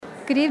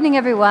Good evening,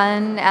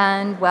 everyone,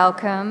 and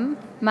welcome.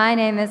 My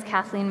name is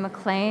Kathleen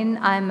McLean.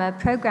 I'm a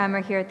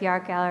programmer here at the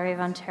Art Gallery of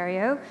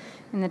Ontario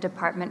in the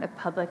Department of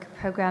Public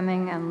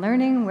Programming and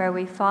Learning, where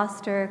we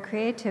foster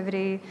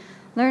creativity,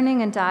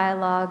 learning, and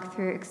dialogue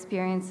through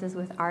experiences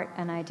with art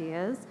and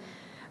ideas.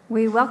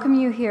 We welcome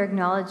you here,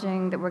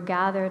 acknowledging that we're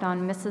gathered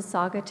on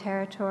Mississauga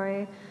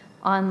territory,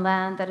 on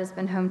land that has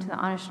been home to the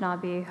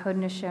Anishinaabe,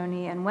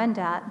 Haudenosaunee, and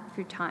Wendat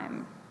through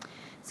time.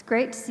 It's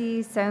great to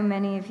see so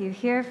many of you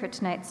here for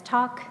tonight's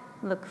talk,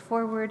 Look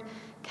Forward,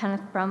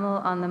 Kenneth Brummel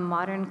on the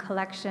Modern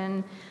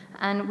Collection.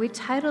 And we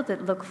titled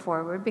it Look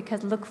Forward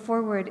because Look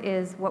Forward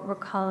is what we're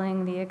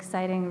calling the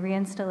exciting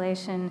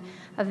reinstallation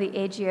of the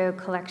AGO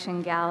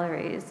collection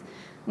galleries.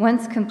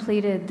 Once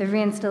completed, the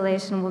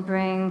reinstallation will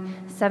bring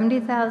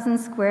 70,000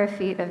 square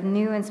feet of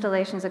new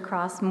installations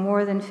across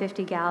more than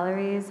 50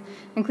 galleries,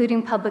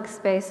 including public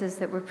spaces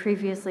that were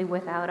previously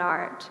without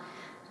art.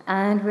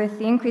 And with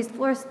the increased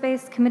floor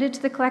space committed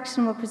to the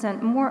collection, we'll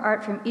present more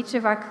art from each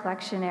of our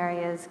collection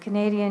areas: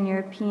 Canadian,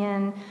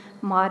 European,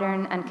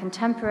 modern, and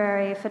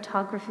contemporary,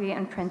 photography,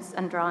 and prints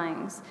and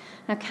drawings.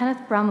 Now,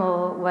 Kenneth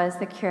Brummel was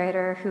the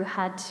curator who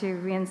had to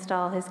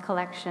reinstall his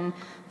collection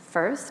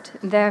first.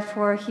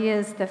 Therefore, he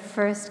is the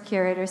first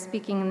curator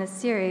speaking in this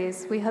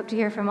series. We hope to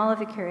hear from all of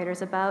the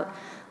curators about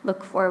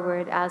Look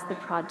Forward as the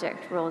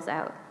project rolls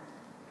out.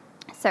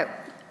 So,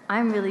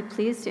 I'm really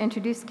pleased to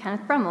introduce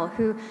Kenneth Brummel,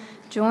 who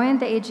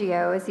joined the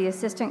AGO as the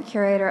Assistant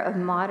Curator of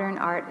Modern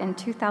Art in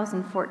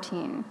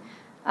 2014.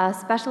 A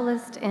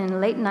specialist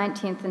in late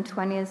 19th and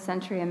 20th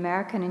century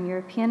American and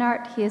European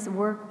art, he has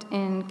worked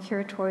in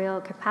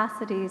curatorial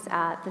capacities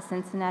at the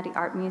Cincinnati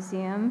Art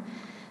Museum,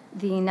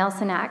 the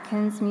Nelson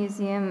Atkins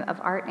Museum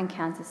of Art in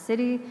Kansas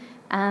City,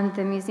 and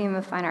the Museum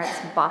of Fine Arts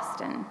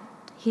Boston.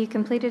 He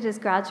completed his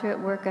graduate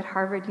work at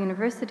Harvard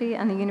University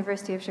and the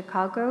University of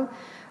Chicago,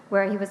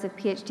 where he was a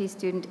PhD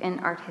student in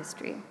art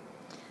history.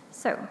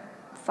 So,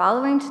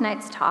 following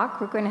tonight's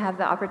talk, we're going to have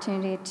the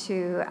opportunity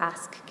to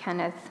ask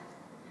Kenneth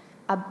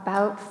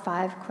about 4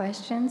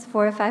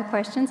 or 5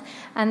 questions,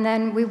 and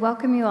then we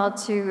welcome you all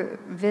to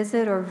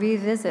visit or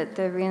revisit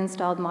the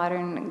reinstalled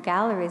modern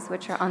galleries,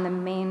 which are on the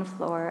main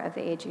floor of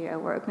the AGO.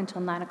 We're open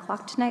until 9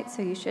 o'clock tonight,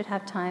 so you should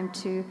have time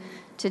to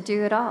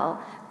do it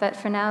all. But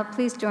for now,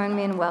 please join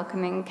me in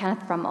welcoming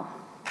Kenneth Brummel.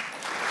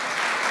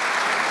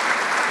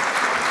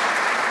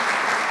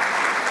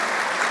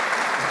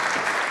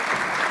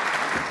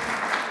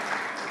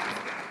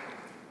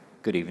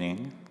 Good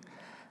evening.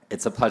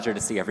 It's a pleasure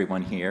to see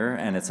everyone here,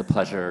 and it's a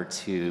pleasure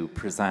to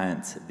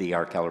present the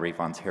Art Gallery of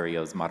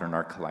Ontario's Modern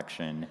Art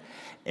Collection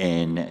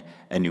in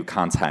a new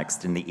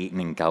context in the Eaton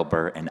and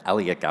Gelber and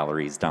Elliott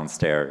galleries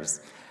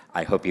downstairs.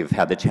 I hope you've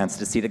had the chance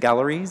to see the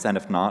galleries, and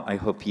if not, I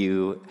hope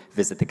you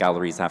visit the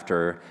galleries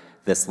after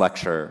this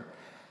lecture.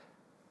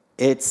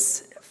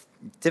 It's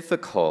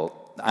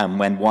difficult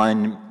when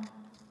one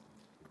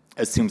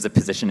assumes a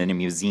position in a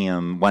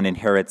museum, one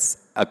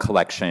inherits a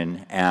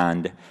collection,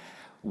 and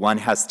one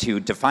has to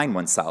define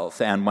oneself,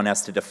 and one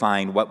has to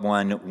define what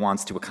one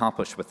wants to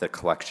accomplish with the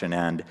collection.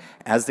 And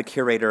as the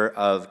curator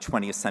of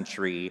 20th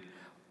century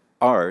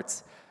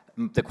art,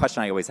 the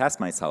question I always ask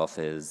myself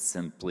is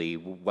simply,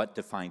 what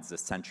defines this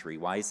century?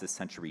 Why is this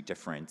century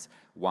different?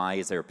 Why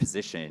is there a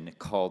position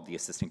called the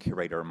Assistant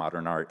Curator of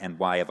Modern Art, and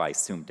why have I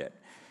assumed it?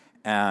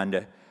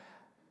 And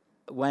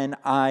when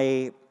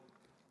I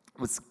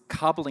was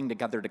cobbling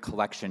together the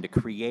collection to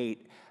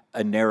create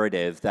a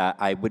narrative that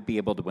I would be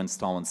able to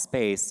install in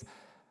space,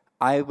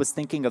 I was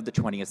thinking of the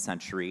 20th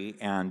century,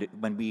 and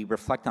when we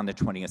reflect on the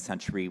 20th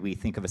century, we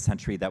think of a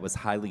century that was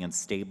highly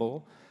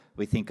unstable.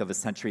 We think of a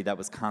century that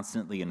was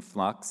constantly in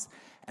flux,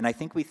 and I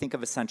think we think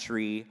of a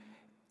century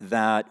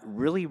that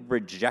really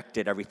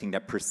rejected everything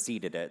that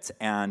preceded it,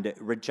 and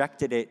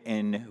rejected it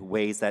in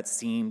ways that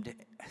seemed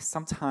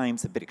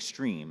sometimes a bit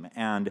extreme.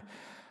 And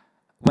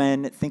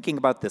when thinking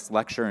about this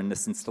lecture and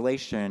this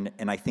installation,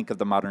 and I think of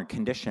the modern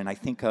condition, I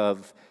think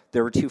of,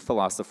 there were 2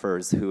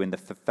 philosophers who in the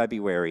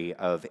February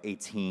of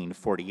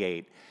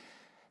 1848,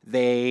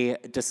 they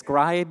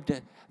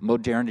described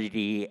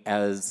modernity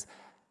as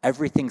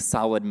everything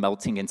solid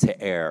melting into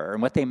air.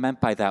 And what they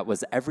meant by that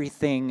was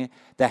everything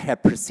that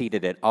had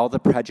preceded it, all the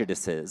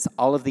prejudices,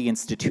 all of the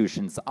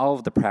institutions, all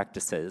of the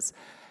practices,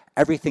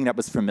 everything that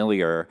was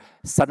familiar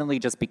suddenly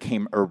just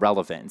became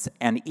irrelevant.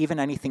 And even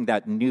anything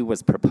that new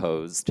was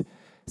proposed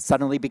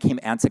suddenly became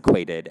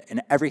antiquated, and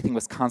everything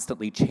was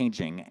constantly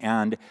changing.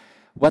 And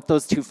what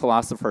those 2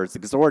 philosophers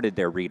exhorted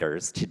their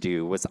readers to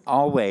do was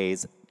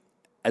always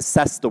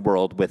assess the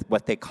world with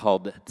what they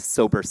called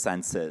sober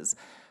senses.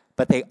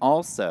 But they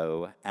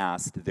also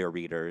asked their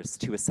readers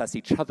to assess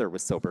each other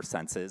with sober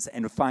senses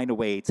and find a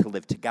way to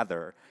live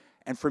together.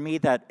 And for me,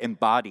 that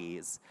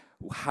embodies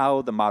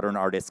how the modern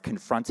artist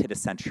confronted a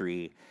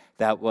century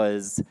that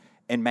was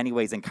in many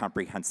ways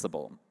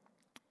incomprehensible.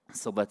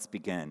 So let's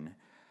begin.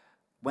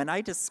 When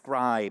I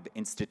describe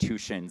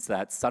institutions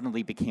that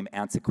suddenly became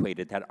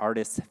antiquated, that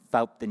artists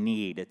felt the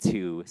need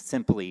to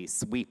simply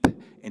sweep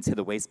into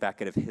the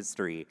wastebasket of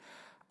history,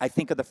 I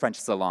think of the French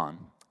Salon.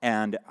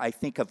 And I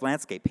think of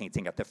landscape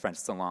painting at the French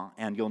Salon,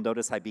 and you'll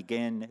notice I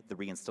begin the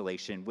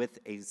reinstallation with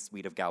a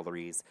suite of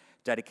galleries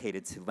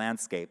dedicated to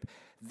landscape.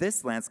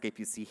 This landscape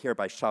you see here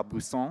by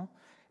Chabousson,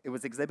 it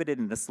was exhibited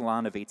in the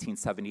Salon of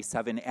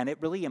 1877, and it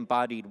really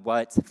embodied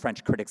what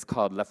French critics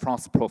called la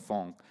France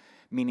profonde,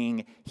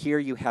 meaning here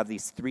you have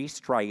these three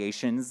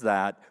striations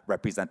that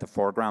represent the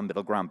foreground,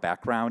 middle ground,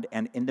 background,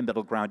 and in the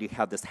middle ground you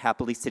have this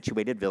happily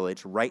situated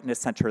village right in the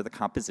center of the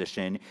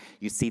composition.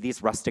 You see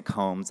these rustic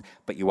homes,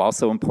 but you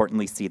also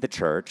importantly see the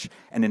church,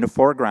 and in the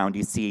foreground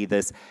you see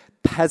this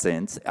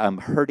peasant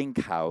herding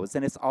cows,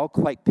 and it's all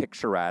quite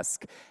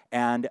picturesque.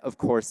 And of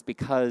course,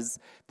 because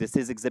this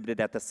is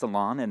exhibited at the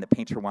Salon and the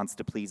painter wants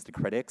to please the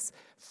critics,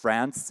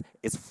 France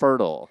is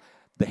fertile.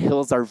 The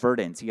hills are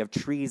verdant. You have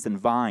trees and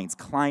vines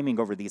climbing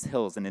over these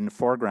hills, and in the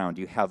foreground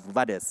you have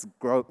lettuce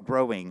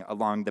growing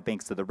along the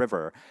banks of the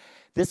river.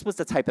 This was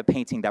the type of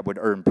painting that would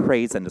earn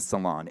praise in the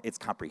Salon. It's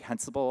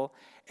comprehensible,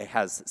 it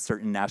has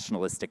certain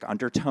nationalistic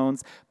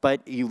undertones,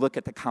 but you look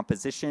at the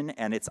composition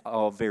and it's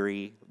all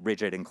very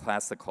rigid and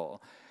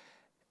classical.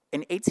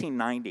 In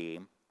 1890,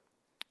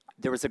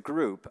 there was a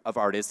group of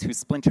artists who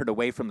splintered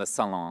away from the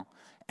Salon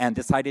and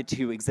decided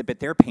to exhibit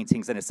their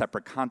paintings in a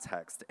separate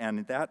context.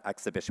 And that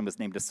exhibition was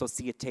named the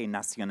Société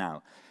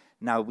Nationale.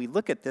 Now, we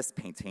look at this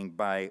painting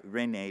by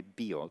René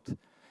Biot,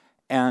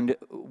 and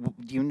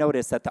you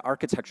notice that the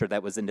architecture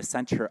that was in the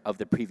center of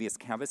the previous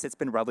canvas, it's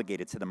been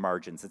relegated to the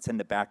margins. It's in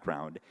the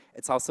background.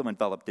 It's also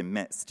enveloped in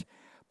mist.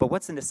 But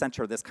what's in the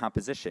center of this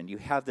composition? You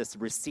have this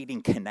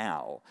receding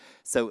canal.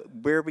 So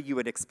where you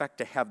would expect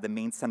to have the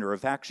main center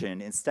of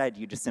action, instead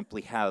you just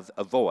simply have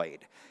a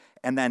void.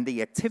 And then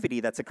the activity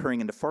that's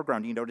occurring in the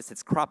foreground, you notice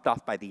it's cropped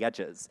off by the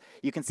edges.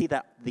 You can see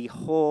that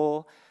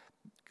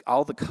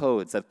all the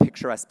codes of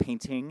picturesque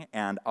painting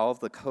and all of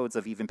the codes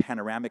of even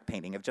panoramic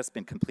painting have just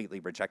been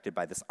completely rejected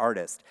by this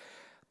artist.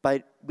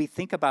 But we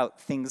think about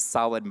things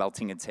solid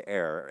melting into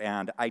air,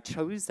 and I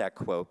chose that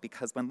quote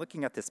because when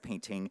looking at this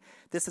painting,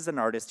 this is an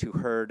artist who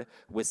heard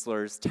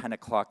Whistler's 10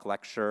 o'clock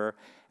lecture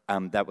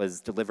that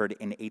was delivered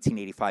in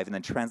 1885 and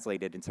then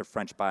translated into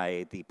French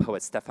by the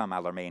poet Stéphane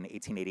Mallarmé in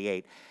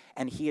 1888.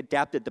 And he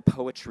adapted the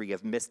poetry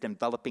of mist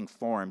enveloping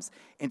forms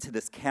into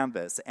this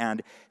canvas.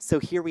 And so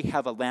here we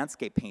have a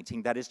landscape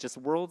painting that is just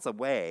worlds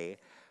away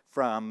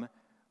from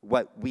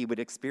what we would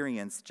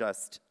experience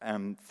just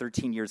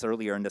 13 years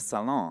earlier in the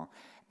Salon.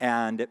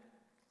 And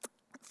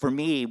for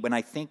me, when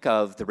I think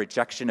of the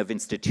rejection of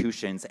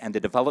institutions and the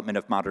development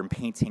of modern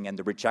painting and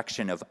the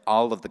rejection of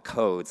all of the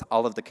codes,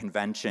 all of the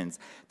conventions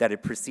that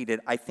had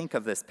preceded, I think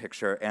of this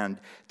picture and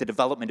the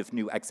development of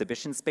new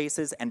exhibition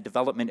spaces and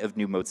development of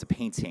new modes of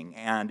painting.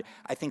 And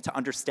I think to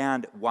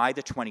understand why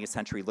the 20th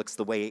century looks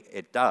the way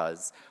it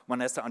does,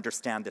 one has to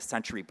understand the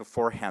century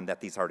beforehand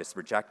that these artists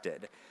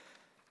rejected.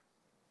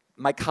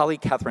 My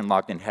colleague Catherine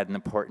Logden had an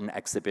important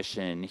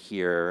exhibition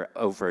here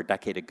over a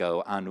decade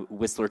ago on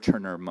Whistler,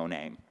 Turner,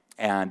 Monet.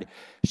 And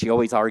she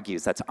always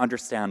argues that to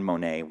understand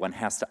Monet, one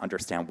has to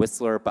understand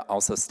Whistler, but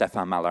also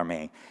Stéphane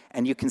Mallarmé.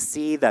 And you can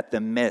see that the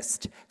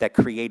mist that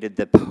created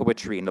the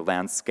poetry in the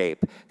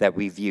landscape that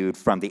we viewed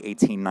from the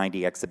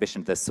 1890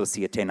 exhibition, the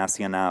Société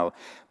Nationale,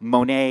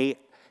 Monet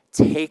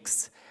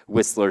takes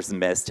Whistler's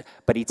mist,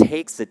 but he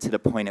takes it to the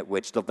point at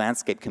which the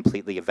landscape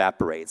completely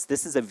evaporates.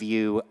 This is a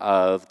view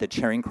of the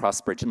Charing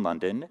Cross Bridge in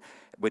London,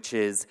 which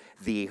is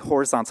the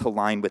horizontal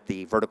line with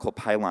the vertical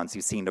pylons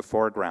you see in the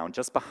foreground.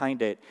 Just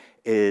behind it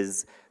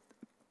is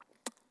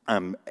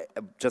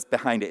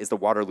the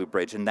Waterloo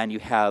Bridge, and then you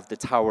have the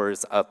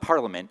Towers of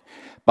Parliament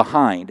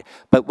behind.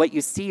 But what you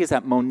see is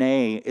that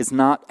Monet is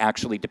not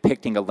actually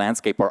depicting a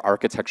landscape or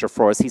architecture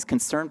for us. He's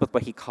concerned with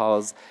what he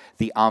calls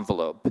the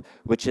envelope,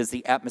 which is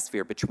the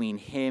atmosphere between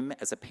him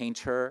as a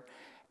painter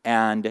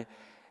and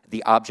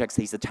the objects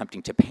that he's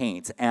attempting to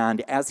paint. And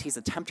as he's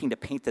attempting to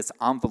paint this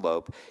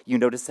envelope, you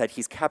notice that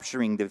he's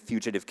capturing the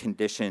fugitive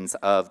conditions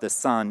of the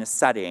sun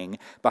setting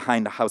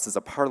behind the Houses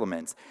of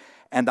Parliament.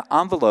 And the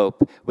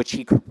envelope, which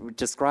he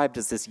described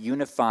as this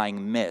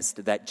unifying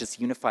mist that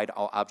just unified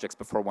all objects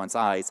before one's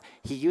eyes,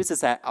 he uses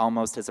that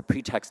almost as a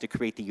pretext to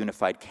create the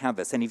unified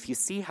canvas. And if you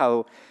see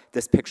how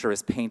this picture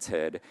is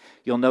painted,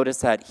 you'll notice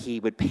that he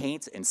would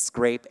paint and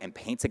scrape and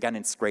paint again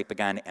and scrape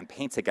again and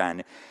paint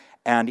again.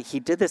 And he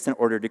did this in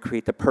order to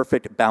create the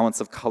perfect balance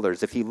of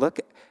colors. If you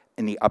look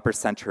in the upper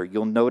center,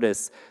 you'll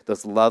notice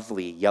those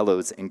lovely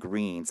yellows and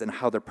greens and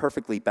how they're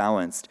perfectly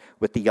balanced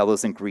with the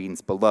yellows and greens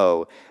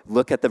below.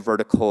 Look at the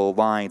vertical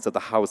lines of the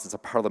Houses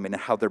of Parliament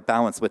and how they're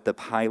balanced with the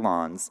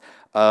pylons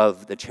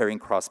of the Charing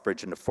Cross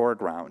Bridge in the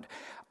foreground.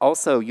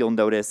 Also, you'll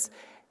notice,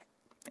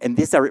 and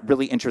these are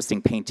really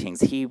interesting paintings,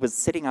 he was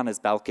sitting on his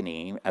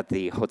balcony at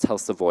the Hotel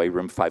Savoy,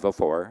 room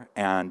 504,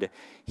 and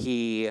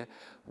he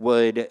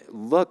would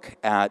look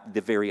at the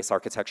various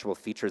architectural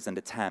features in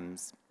the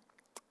Thames,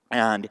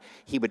 and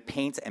he would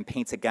paint and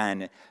paint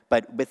again.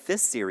 But with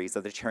this series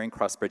of the Charing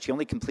Cross Bridge, he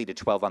only completed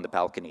 12 on the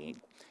balcony.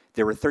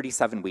 There were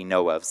 37 we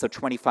know of, so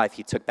 25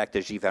 he took back to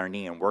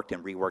Giverny and worked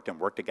and reworked and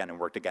worked again and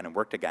worked again and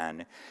worked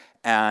again.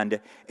 And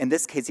in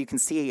this case, you can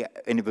see,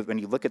 when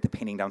you look at the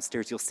painting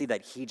downstairs, you'll see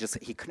that he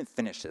couldn't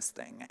finish this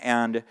thing.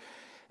 And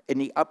in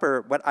the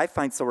upper, what I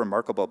find so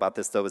remarkable about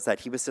this, though, is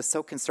that he was just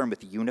so concerned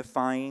with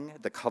unifying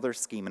the color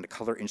scheme and the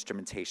color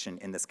instrumentation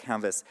in this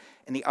canvas.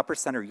 In the upper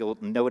center, you'll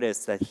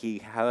notice that he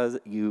has,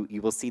 you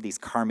will see these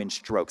carmine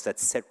strokes that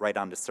sit right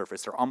on the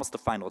surface. They're almost the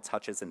final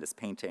touches in this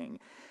painting.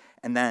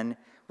 And then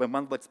when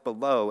one looks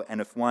below,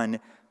 and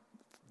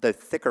the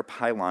thicker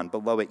pylon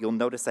below it, you'll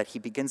notice that he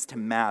begins to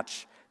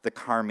match the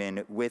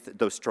carmine with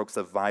those strokes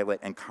of violet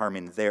and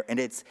carmine there. And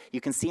you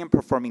can see him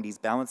performing these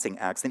balancing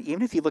acts. And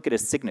even if you look at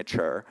his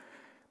signature,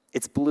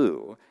 it's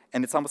blue.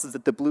 And it's almost as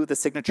if the blue of the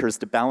signature is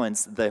to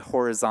balance the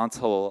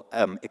horizontal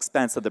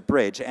expanse of the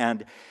bridge.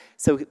 And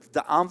so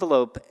the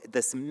envelope,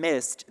 this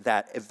mist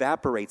that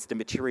evaporates the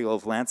material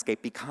of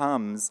landscape,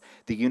 becomes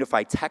the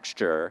unified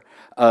texture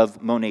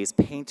of Monet's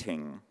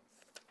painting.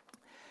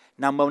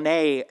 Now,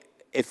 Monet,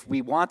 if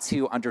we want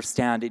to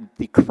understand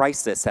the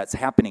crisis that's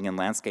happening in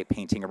landscape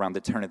painting around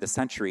the turn of the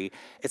century,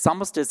 it's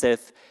almost as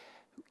if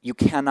you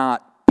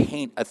cannot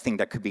paint a thing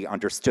that could be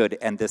understood,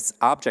 and this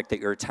object that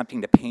you're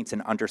attempting to paint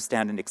and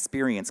understand and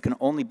experience can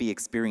only be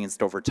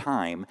experienced over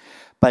time,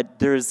 but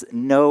there's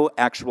no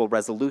actual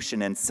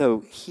resolution. And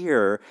so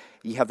here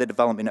you have the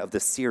development of the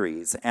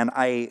series, and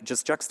I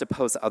just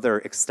juxtapose other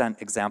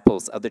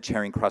examples of the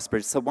Charing Cross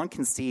Bridge, so one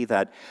can see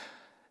that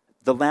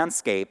the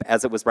landscape,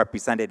 as it was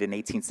represented in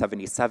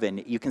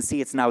 1877, you can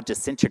see it's now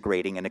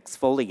disintegrating and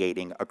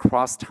exfoliating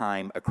across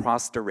time,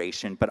 across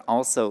duration, but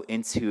also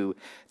into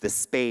the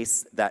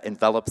space that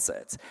envelops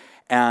it.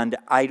 And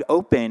I'd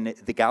open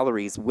the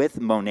galleries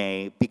with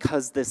Monet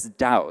because this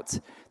doubt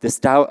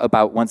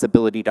about one's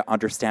ability to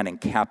understand and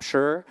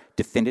capture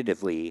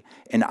definitively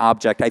an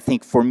object, I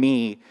think for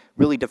me,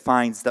 really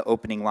defines the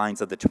opening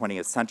lines of the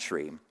 20th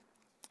century.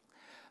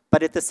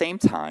 But at the same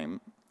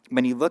time,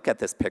 when you look at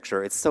this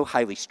picture, it's so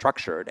highly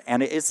structured,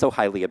 and it is so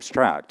highly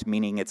abstract,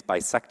 meaning it's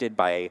bisected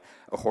by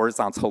a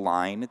horizontal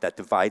line that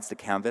divides the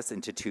canvas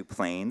into two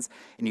planes,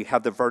 and you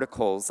have the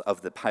verticals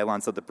of the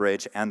pylons of the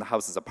bridge and the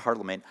Houses of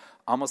Parliament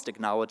almost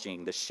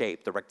acknowledging the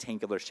shape, the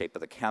rectangular shape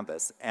of the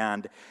canvas.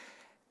 And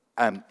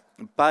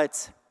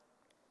but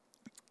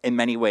in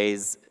many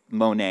ways,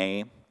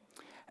 Monet,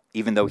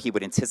 even though he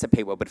would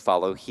anticipate what would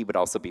follow, he would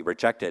also be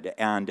rejected.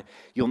 And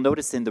you'll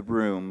notice in the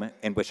room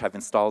in which I've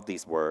installed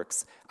these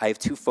works, I have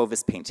two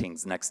Fauvis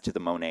paintings next to the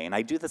Monet. And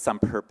I do this on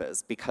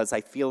purpose because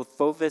I feel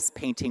Fauvis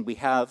painting, we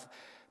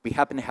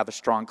happen to have a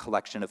strong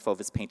collection of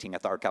Fauvis painting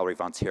at the Art Gallery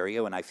of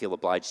Ontario, and I feel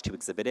obliged to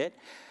exhibit it.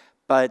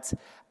 But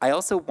I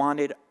also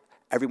wanted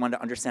everyone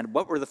to understand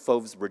what were the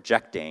Fauves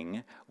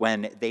rejecting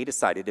when they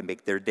decided to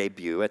make their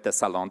debut at the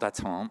Salon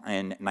d'Automne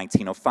in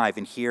 1905.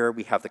 And here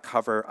we have the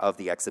cover of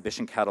the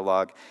exhibition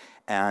catalog,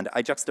 and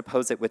I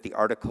juxtapose it with the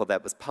article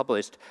that was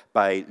published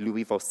by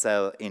Louis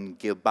Vaucel in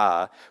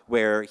Gilbert,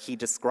 where he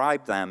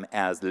described them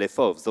as les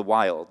fauves, the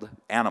wild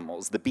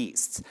animals, the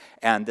beasts.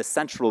 And the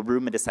central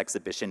room in this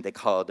exhibition they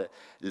called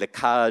le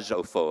cage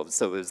aux fauves,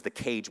 so it was the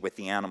cage with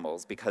the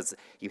animals, because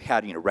you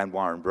had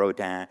Renoir and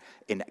Rodin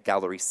in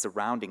galleries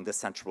surrounding the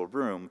central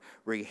room,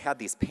 where you had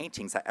these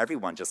paintings that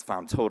everyone just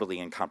found totally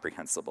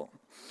incomprehensible.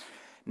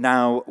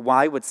 Now,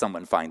 why would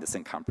someone find this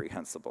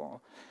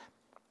incomprehensible?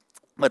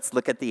 Let's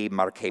look at the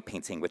Marquet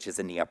painting, which is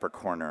in the upper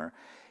corner.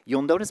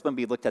 You'll notice when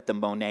we looked at the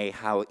Monet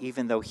how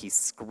even though he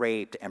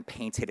scraped and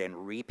painted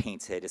and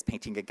repainted his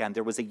painting again,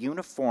 there was a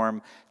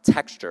uniform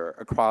texture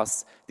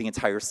across the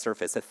entire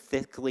surface, a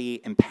thickly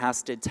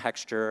impasted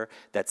texture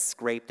that's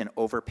scraped and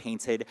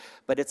overpainted,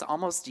 but it's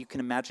almost, you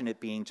can imagine it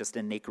being just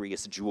a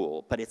nacreous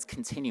jewel, but it's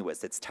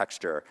continuous, its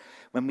texture.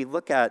 When we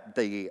look at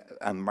the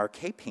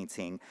Marquet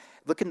painting,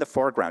 look in the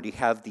foreground, you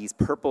have these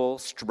purple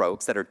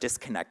strokes that are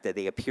disconnected.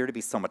 They appear to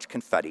be so much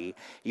confetti.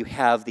 You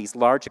have these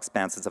large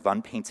expanses of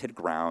unpainted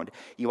ground.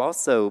 You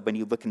also, when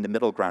you look in the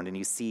middle ground and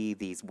you see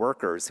these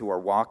workers who are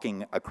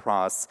walking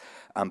across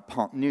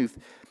Pont Neuf,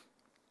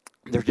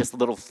 they're just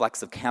little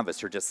flecks of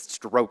canvas, they're just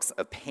strokes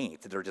of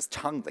paint, they're just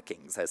tongue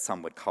lickings, as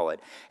some would call it.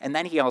 And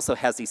then he also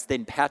has these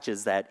thin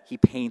patches that he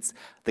paints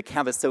the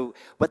canvas. So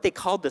what they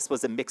called this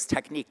was a mixed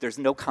technique. There's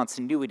no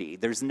continuity,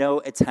 there's no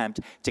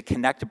attempt to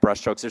connect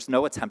brushstrokes, there's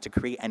no attempt to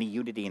create any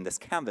unity in this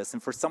canvas.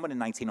 And for someone in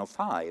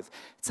 1905,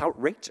 it's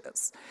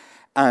outrageous.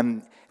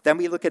 Then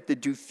we look at the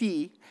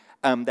Dufy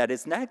that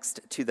is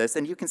next to this,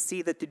 and you can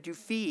see that the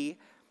Dufy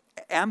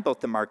and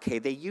both the Marquet,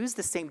 they use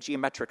the same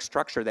geometric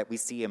structure that we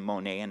see in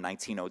Monet in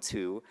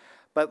 1902,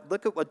 but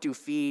look at what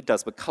Dufy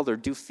does with color.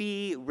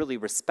 Dufy really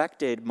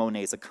respected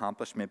Monet's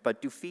accomplishment,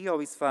 but Dufy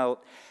always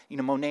felt,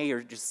 Monet,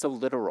 you're just so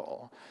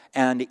literal.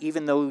 And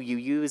even though you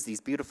use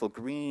these beautiful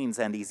greens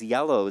and these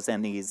yellows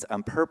and these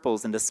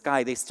purples in the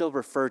sky, they still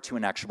refer to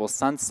an actual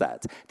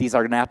sunset. These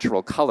are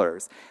natural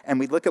colors. And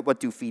we look at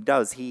what Dufy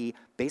does. He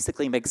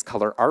basically makes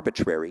color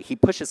arbitrary. He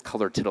pushes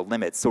color to the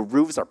limit. So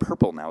roofs are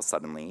purple now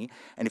suddenly.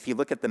 And if you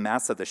look at the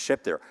mass of the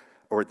ship, they're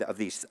of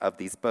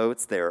these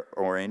boats. They're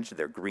orange,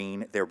 they're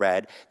green, they're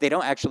red. They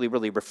don't actually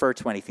really refer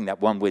to anything that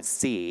one would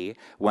see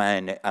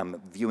when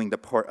viewing the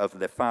port of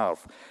Le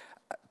Havre.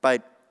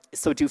 But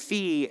so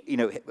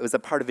Dufy, was a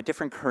part of a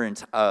different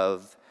current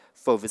of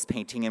Fauve's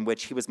painting in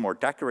which he was more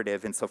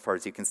decorative insofar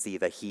as you can see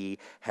that he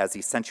has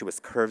these sensuous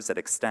curves that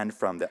extend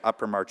from the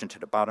upper margin to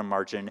the bottom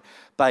margin,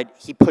 but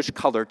he pushed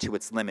color to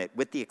its limit,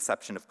 with the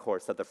exception, of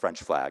course, of the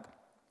French flag,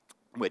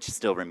 which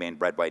still remained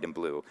red, white, and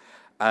blue.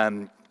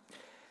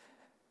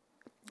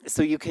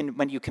 So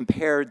when you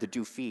compare the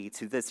Dufy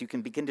to this, you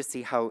can begin to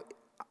see how,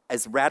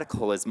 as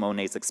radical as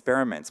Monet's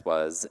experiments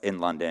was in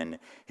London,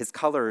 his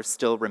color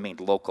still remained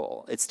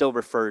local. It still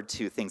referred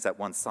to things that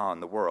one saw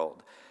in the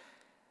world.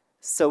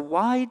 So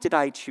why did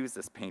I choose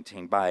this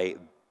painting by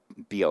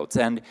Biot?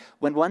 And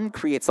when one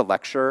creates a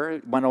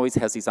lecture, one always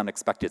has these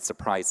unexpected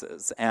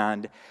surprises.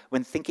 And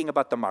when thinking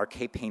about the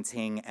Marquet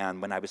painting,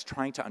 and when I was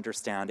trying to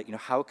understand,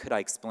 how could I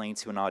explain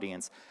to an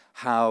audience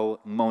how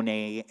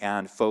Monet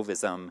and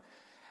Fauvism,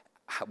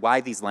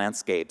 why these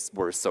landscapes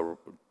were so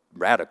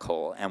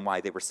radical and why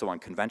they were so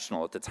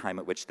unconventional at the time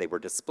at which they were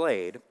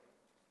displayed,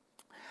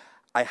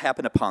 I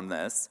happened upon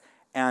this,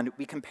 and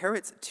we compare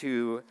it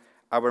to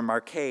our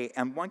Marquet,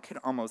 and one can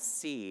almost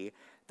see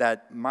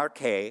that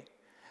Marquet,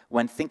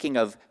 when thinking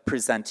of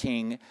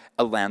presenting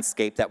a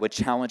landscape that would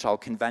challenge all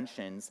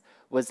conventions,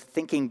 was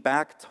thinking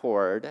back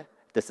toward,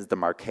 this is the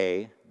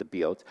Marquet, the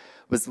Biot,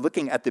 was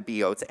looking at the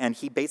Biot, and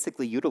he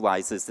basically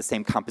utilizes the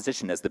same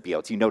composition as the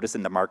Biot. You notice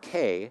in the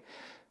Marquet,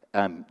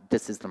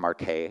 this is the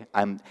Marquet.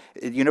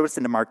 You notice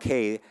in the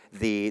Marquet,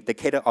 the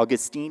Quai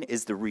d'Augustin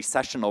is the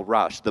recessional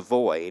rush, the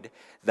void,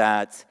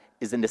 that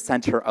is in the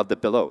center of the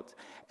Biot.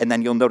 And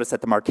then you'll notice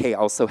that the Marquet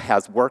also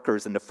has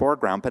workers in the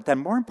foreground, but then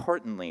more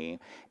importantly,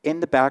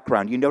 in the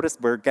background, you notice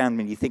where, again,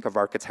 when you think of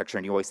architecture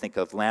and you always think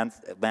of when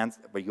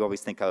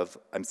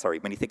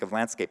you think of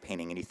landscape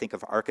painting and you think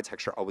of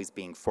architecture always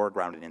being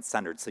foregrounded and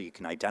centered so you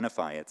can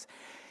identify it.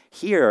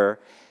 Here,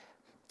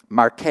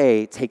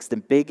 Marquet takes the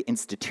big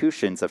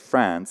institutions of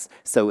France,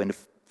 so in the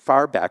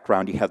far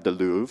background you have the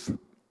Louvre,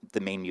 the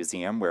main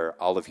museum where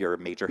all of your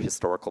major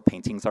historical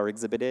paintings are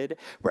exhibited,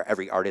 where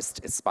every artist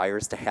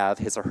aspires to have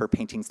his or her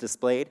paintings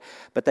displayed.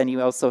 But then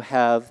you also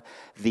have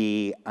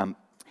the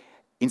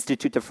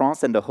Institut de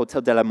France and the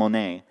Hôtel de la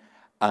Monnaie,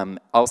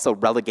 also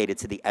relegated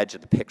to the edge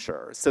of the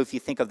picture. So if you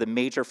think of the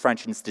major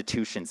French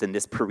institutions in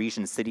this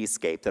Parisian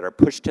cityscape that are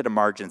pushed to the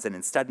margins, and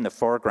instead in the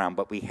foreground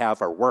what we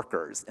have are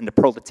workers and the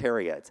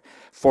proletariat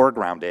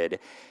foregrounded,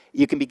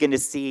 you can begin to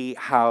see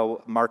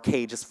how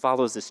Marquet just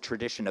follows this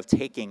tradition of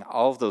taking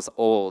all of those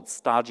old,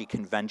 stodgy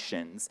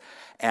conventions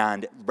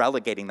and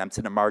relegating them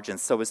to the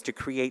margins so as to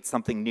create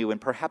something new and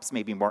perhaps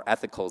maybe more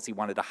ethical, as he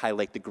wanted to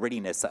highlight the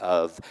grittiness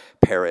of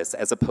Paris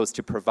as opposed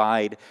to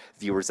provide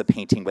viewers a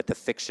painting with the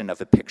fiction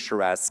of a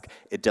picturesque,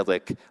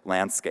 idyllic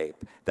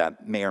landscape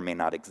that may or may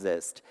not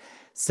exist.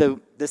 So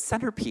the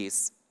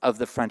centerpiece of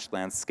the French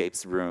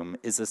Landscapes Room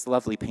is this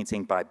lovely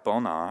painting by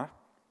Bonnard.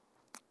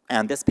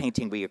 And this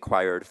painting we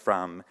acquired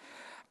from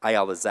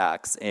Ayala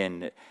Zax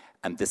in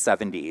the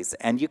 70s.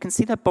 And you can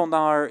see that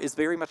Bonnard is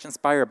very much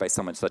inspired by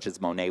someone such as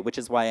Monet, which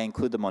is why I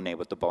include the Monet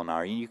with the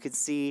Bonnard. And you can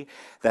see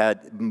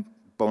that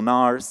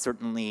Bonnard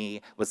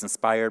certainly was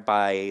inspired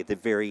by the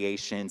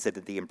variations and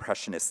the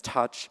Impressionist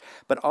touch,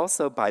 but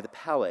also by the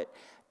palette.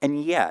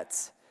 And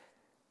yet,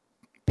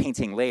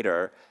 painting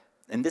later,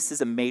 and this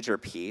is a major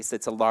piece,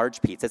 it's a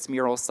large piece, it's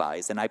mural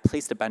size, and I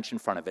placed a bench in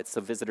front of it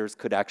so visitors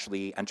could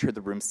actually enter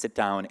the room, sit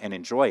down, and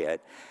enjoy it.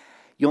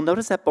 You'll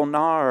notice that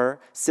Bonnard,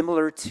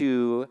 similar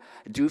to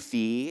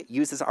Dufy,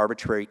 uses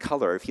arbitrary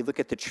color. If you look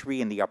at the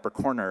tree in the upper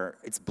corner,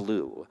 it's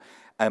blue.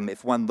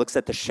 If one looks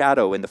at the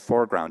shadow in the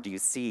foreground, do you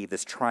see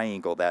this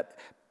triangle that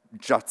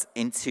juts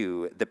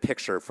into the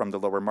picture from the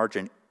lower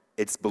margin?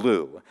 It's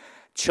blue.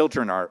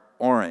 Children are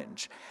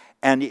orange.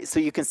 And so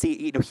you can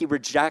see, he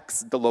rejects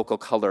the local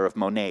color of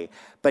Monet,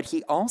 but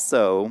he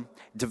also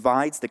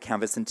divides the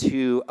canvas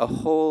into a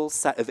whole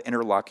set of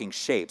interlocking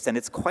shapes. And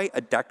it's quite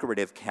a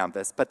decorative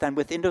canvas, but then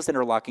within those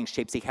interlocking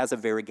shapes, he has a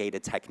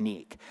variegated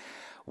technique.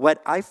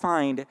 What I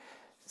find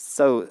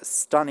so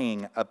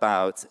stunning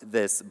about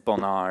this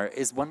Bonnard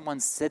is when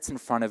one sits in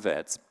front of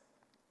it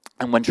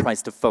and one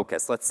tries to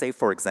focus. Let's say,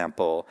 for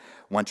example,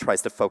 one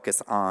tries to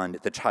focus on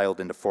the child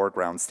in the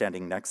foreground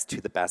standing next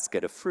to the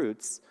basket of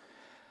fruits.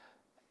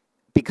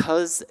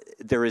 Because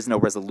there is no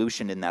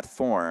resolution in that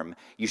form,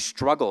 you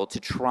struggle to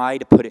try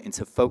to put it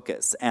into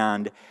focus.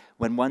 And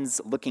when one's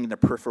looking in the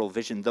peripheral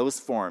vision, those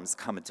forms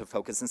come into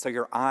focus. And so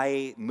your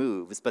eye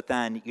moves, but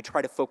then you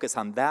try to focus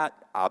on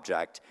that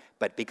object,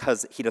 but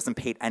because he doesn't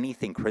paint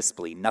anything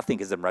crisply, nothing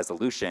is in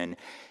resolution,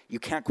 you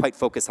can't quite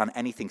focus on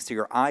anything. So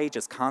your eye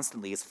just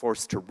constantly is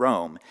forced to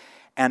roam.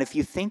 And if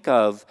you think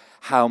of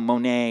how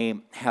Monet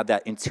had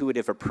that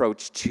intuitive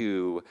approach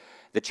to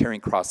the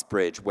Charing Cross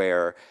Bridge,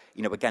 where,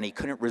 again, he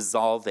couldn't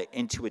resolve it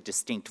into a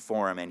distinct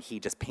form, and he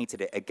just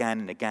painted it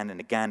again and again and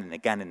again and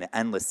again in an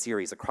endless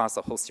series across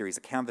a whole series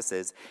of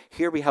canvases.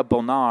 Here we have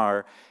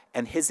Bonnard,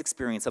 and his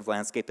experience of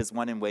landscape is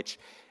one in which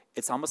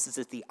it's almost as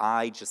if the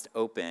eye just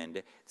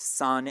opened,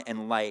 sun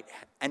and light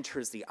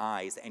enters the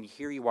eyes, and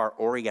here you are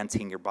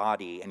orienting your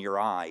body and your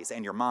eyes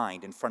and your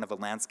mind in front of a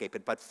landscape,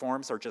 but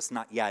forms are just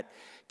not yet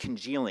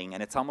congealing,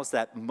 and it's almost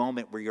that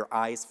moment where your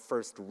eyes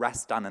first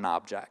rest on an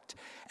object,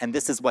 and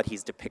this is what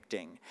he's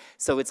depicting.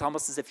 So it's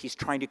almost as if he's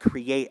trying to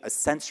create a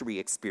sensory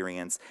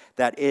experience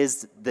that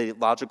is the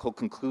logical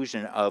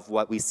conclusion of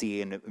what we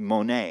see in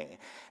Monet.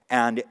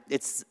 And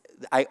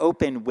I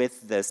open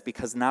with this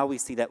because now we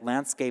see that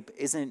landscape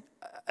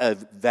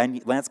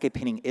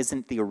painting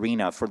isn't the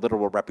arena for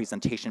literal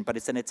representation, but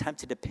it's an attempt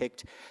to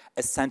depict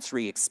a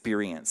sensory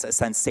experience, a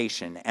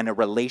sensation, and a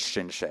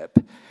relationship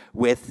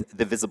with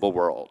the visible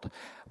world.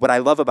 What I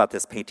love about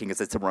this painting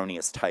is its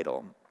erroneous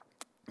title.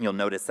 You'll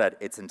notice that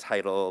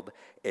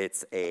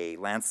it's a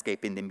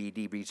landscape in the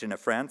Midi region of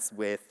France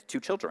with 2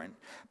 children.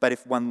 But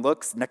if one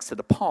looks next to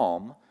the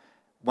palm,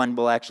 one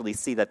will actually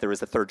see that there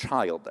is a 3rd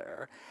child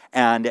there.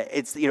 And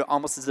it's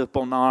almost as if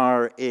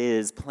Bonnard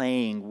is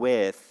playing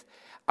with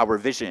our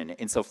vision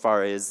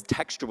insofar as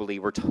textually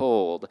we're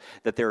told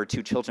that there are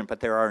 2 children, but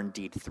there are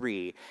indeed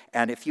 3.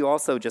 And if you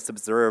also just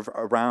observe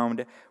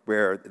around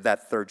where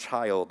that 3rd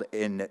child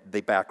in the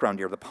background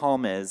near the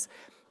palm is,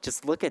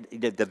 just look at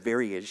the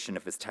variation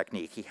of his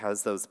technique. He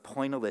has those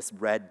pointillist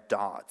red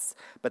dots,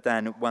 but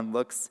then one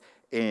looks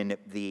in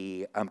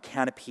the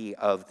canopy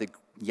of the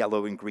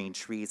yellow and green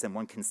trees, and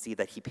one can see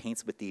that he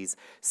paints with these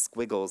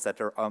squiggles that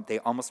they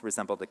almost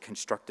resemble the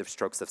constructive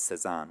strokes of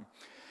Cézanne.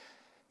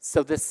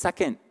 So the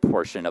second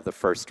portion of the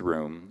first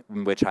room,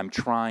 in which I'm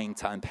trying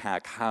to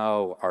unpack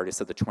how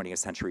artists of the 20th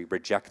century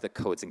reject the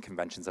codes and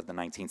conventions of the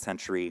 19th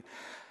century,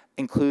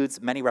 includes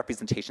many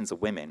representations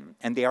of women,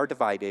 and they are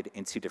divided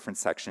into different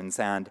sections.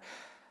 And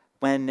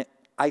when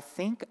I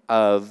think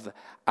of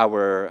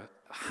our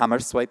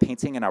Hammershøi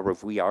painting and our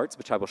Vuillards,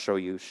 which I will show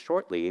you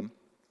shortly,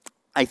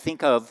 I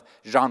think of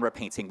genre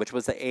painting, which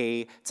was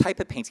a type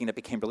of painting that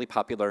became really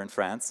popular in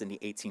France in the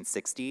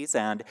 1860s.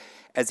 And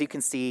as you can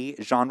see,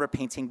 genre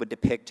painting would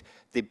depict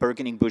the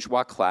burgeoning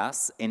bourgeois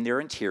class in their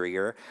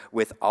interior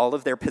with all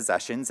of their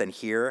possessions. And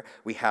here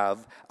we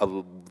have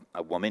a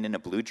woman in a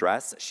blue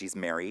dress. She's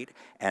married.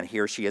 And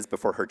here she is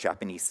before her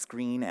Japanese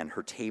screen and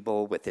her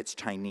table with its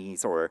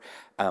Chinese, or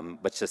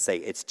let's just say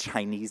its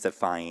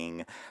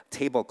Chinese-ifying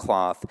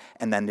tablecloth.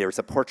 And then there's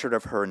a portrait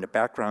of her in the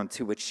background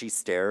to which she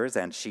stares,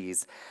 and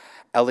she's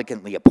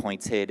elegantly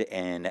appointed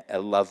in a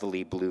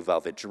lovely blue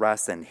velvet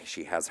dress, and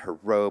she has her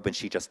robe, and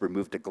she just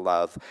removed a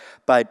glove.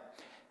 But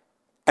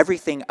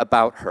everything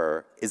about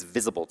her is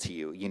visible to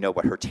you. You know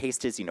what her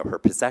taste is, you know her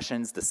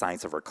possessions, the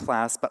signs of her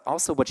class, but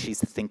also what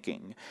she's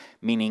thinking,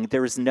 meaning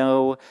there is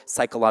no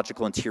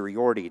psychological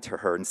interiority to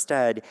her.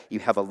 Instead, you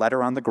have a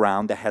letter on the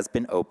ground that has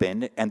been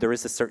opened, and there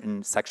is a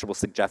certain sexual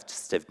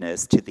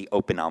suggestiveness to the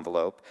open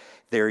envelope.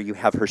 There you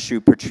have her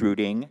shoe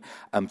protruding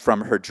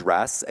from her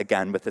dress,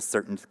 again with a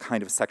certain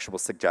kind of sexual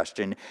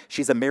suggestion.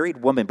 She's a married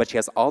woman, but she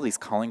has all these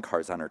calling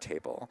cards on her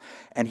table.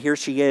 And here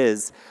she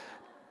is,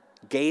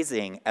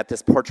 gazing at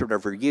this portrait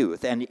of her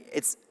youth, and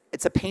it's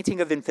a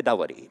painting of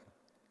infidelity.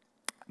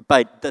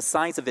 But the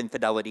signs of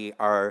infidelity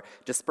are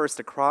dispersed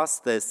across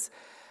this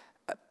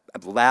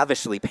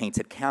lavishly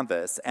painted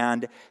canvas,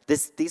 and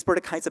these were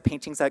the kinds of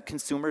paintings that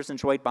consumers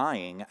enjoyed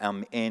buying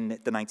in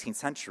the 19th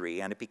century,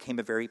 and it became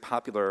a very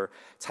popular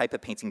type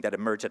of painting that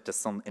emerged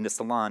in the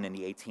salon in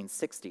the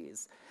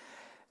 1860s.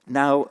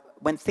 Now,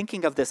 when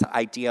thinking of this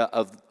idea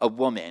of a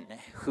woman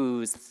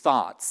whose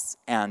thoughts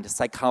and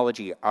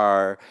psychology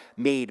are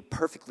made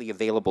perfectly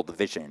available to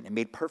vision, and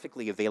made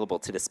perfectly available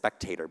to the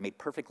spectator, made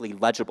perfectly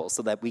legible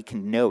so that we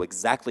can know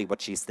exactly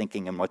what she's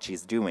thinking and what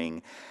she's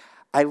doing,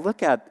 I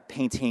look at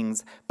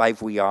paintings by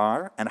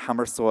Vuillard and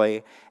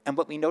Hammershøi, and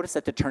what we notice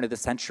at the turn of the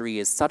century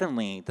is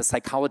suddenly the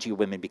psychology of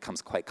women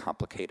becomes quite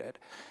complicated.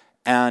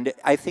 And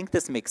I think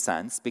this makes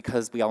sense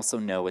because we also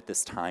know at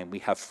this time we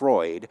have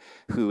Freud,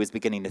 who is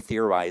beginning to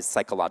theorize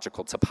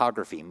psychological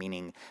topography,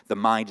 meaning the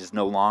mind is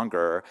no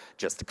longer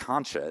just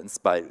conscious,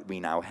 but we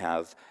now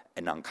have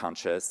an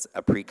unconscious,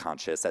 a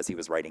preconscious, as he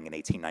was writing in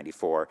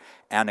 1894,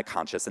 and a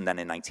conscious, and then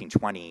in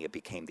 1920 it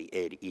became the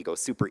id, ego,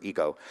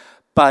 superego.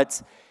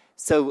 But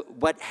so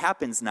what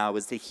happens now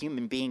is the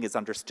human being is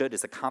understood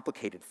as a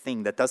complicated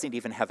thing that doesn't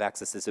even have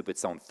access to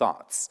its own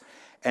thoughts.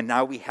 And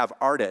now we have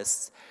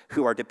artists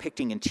who are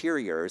depicting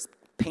interiors,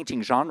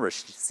 painting genre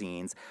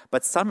scenes,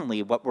 but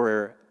suddenly what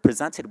we're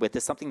presented with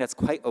is something that's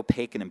quite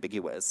opaque and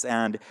ambiguous.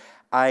 And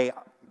I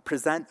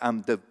present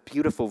the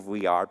beautiful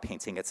Vuillard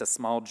painting. It's a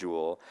small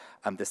jewel,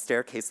 the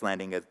staircase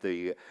landing of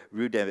the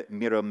Rue de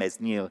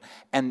Miromesnil.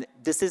 And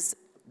this is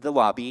the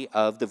lobby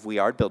of the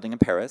Vuillard building in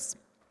Paris.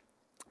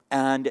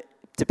 And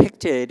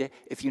depicted,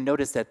 if you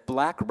notice that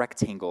black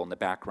rectangle in the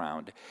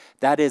background,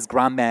 that is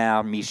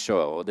Grand-Mère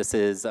Michaud. This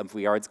is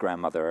Vuillard's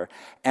grandmother.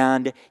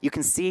 And you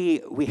can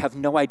see we have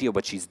no idea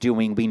what she's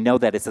doing. We know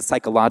that it's a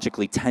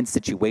psychologically tense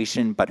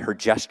situation, but her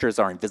gestures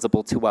are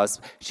invisible to us.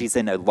 She's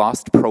in a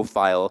lost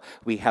profile.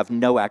 We have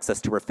no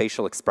access to her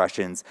facial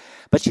expressions.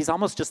 But she's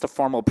almost just a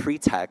formal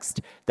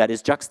pretext that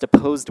is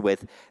juxtaposed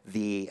with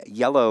the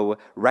yellow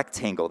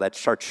rectangle, that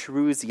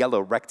chartreuse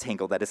yellow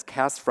rectangle that is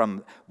cast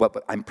from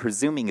what I'm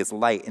presuming is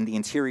light in the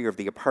interior of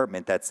the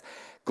apartment that's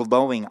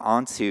glowing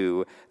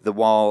onto the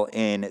wall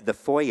in the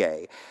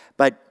foyer.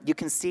 But you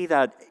can see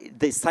that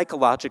the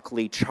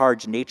psychologically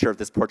charged nature of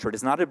this portrait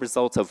is not a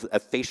result of a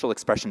facial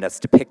expression that's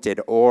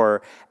depicted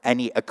or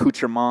any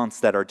accoutrements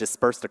that are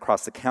dispersed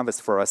across the canvas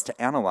for us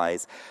to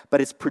analyze, but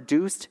it's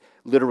produced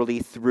literally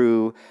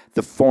through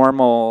the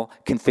formal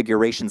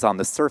configurations on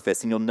the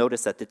surface. And you'll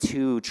notice that the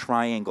two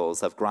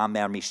triangles of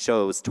Grand-Mère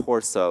Michaud's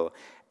torso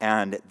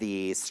and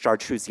the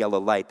chartreuse yellow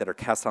light that are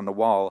cast on the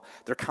wall,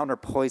 they're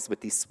counterpoised with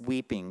these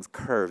sweeping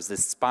curves,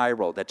 this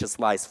spiral that just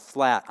lies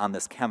flat on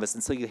this canvas.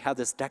 And so you have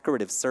this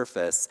decorative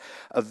surface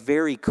of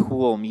very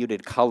cool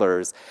muted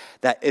colors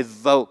that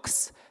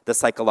evokes the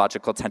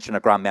psychological tension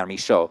of Grand-Mère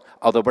Michaud,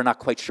 although we're not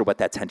quite sure what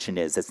that tension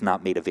is. It's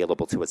not made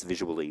available to us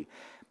visually.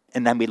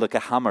 And then we look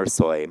at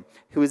Hammershøi,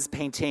 who is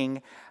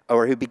painting,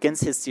 or who begins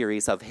his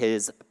series of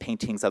his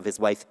paintings of his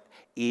wife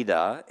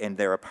Ida in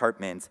their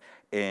apartment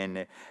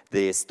in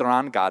the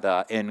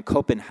Strandgade in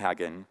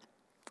Copenhagen.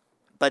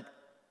 But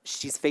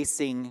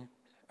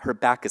her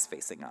back is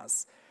facing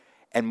us.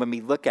 And when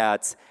we look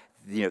at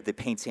the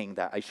painting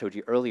that I showed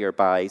you earlier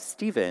by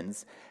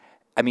Stevens,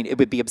 I mean, it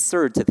would be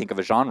absurd to think of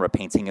a genre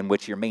painting in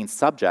which your main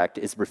subject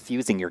is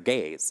refusing your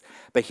gaze.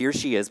 But here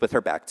she is with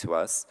her back to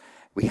us.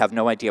 We have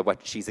no idea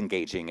what she's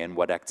engaging in,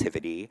 what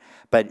activity.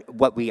 But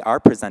what we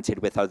are presented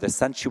with are the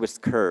sensuous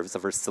curves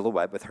of her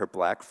silhouette with her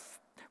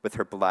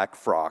black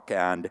frock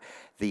and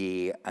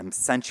the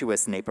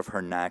sensuous nape of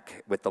her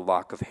neck with the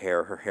lock of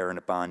hair, her hair in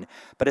a bun.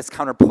 But it's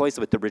counterpoised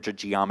with the rigid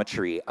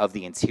geometry of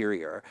the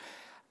interior.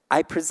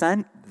 I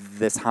present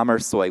this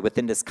Hammershøi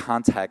within this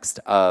context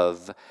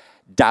of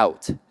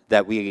doubt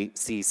that we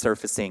see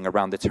surfacing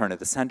around the turn of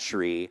the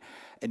century,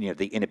 and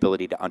the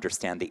inability to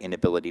understand, the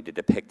inability to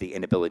depict, the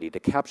inability to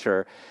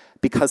capture,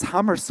 because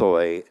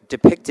Hammershøi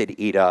depicted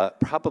Ida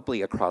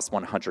probably across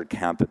 100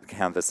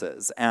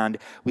 canvases, and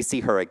we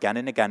see her again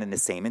and again in the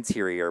same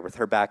interior with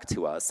her back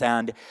to us.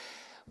 And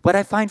what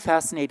I find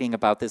fascinating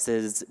about this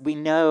is we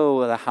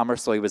know that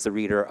Hammershøi was a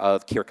reader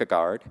of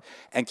Kierkegaard,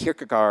 and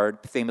Kierkegaard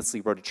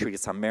famously wrote a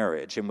treatise on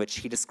marriage in which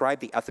he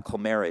described the ethical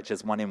marriage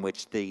as one in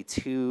which the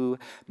two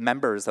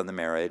members of the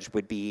marriage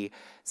would be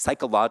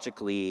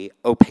psychologically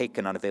opaque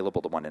and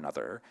unavailable to one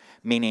another,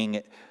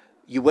 meaning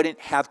you wouldn't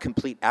have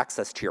complete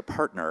access to your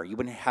partner. You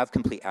wouldn't have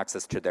complete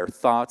access to their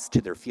thoughts,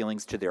 to their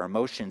feelings, to their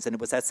emotions. And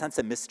it was that sense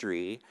of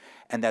mystery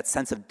and that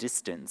sense of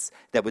distance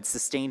that would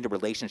sustain the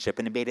relationship,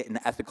 and it made it an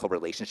ethical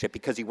relationship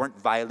because you weren't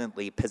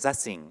violently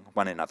possessing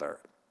one another.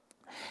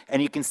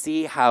 And you can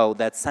see how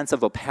that sense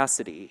of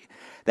opacity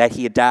that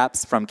he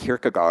adapts from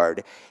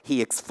Kierkegaard,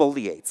 he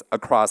exfoliates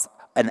across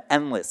an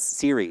endless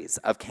series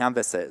of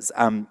canvases.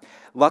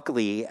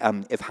 Luckily,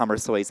 if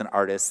Hammershøi is an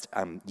artist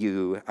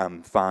you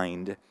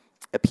find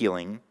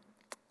appealing,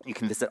 you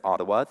can visit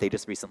Ottawa. They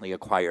just recently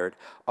acquired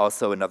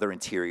also another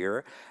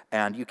interior.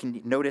 And you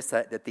can notice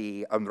that at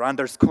the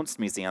Randers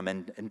Kunstmuseum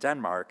in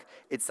Denmark,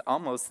 it's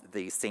almost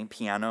the same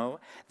piano,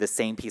 the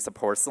same piece of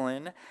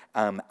porcelain,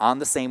 on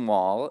the same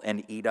wall,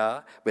 and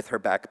Ida with her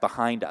back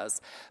behind us.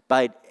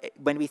 But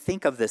when we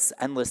think of this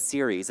endless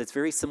series, it's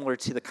very similar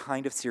to the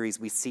kind of series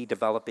we see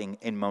developing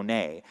in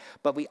Monet.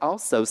 But we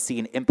also see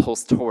an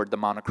impulse toward the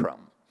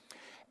monochrome.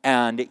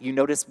 And you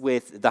notice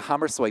with the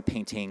Hammershøi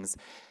paintings,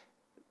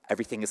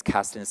 everything is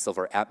cast in a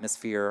silver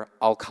atmosphere.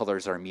 All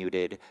colors are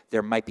muted.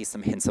 There might be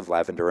some hints of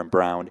lavender and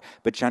brown,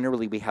 but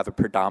generally we have a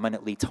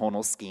predominantly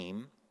tonal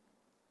scheme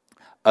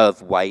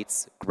of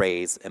whites,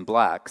 grays, and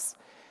blacks.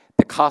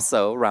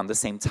 Picasso, around the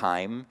same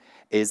time,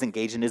 is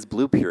engaged in his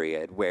blue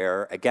period,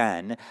 where,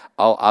 again,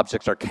 all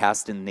objects are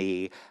cast in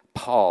the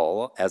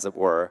pall, as it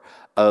were,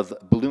 of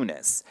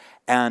blueness.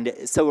 And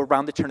so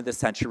around the turn of the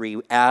century,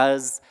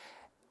 as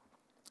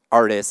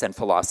artists and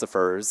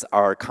philosophers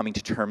are coming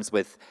to terms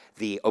with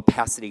the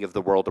opacity of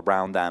the world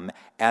around them,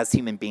 as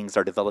human beings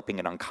are developing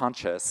an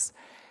unconscious,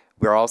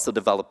 we're also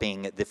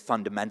developing the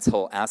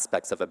fundamental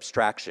aspects of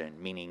abstraction,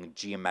 meaning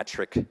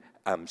geometric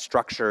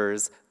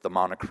structures, the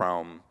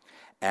monochrome,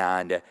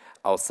 and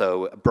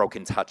also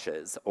broken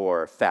touches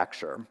or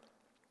facture.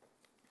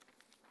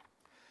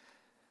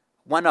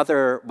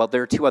 There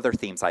are two other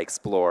themes I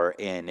explore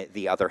in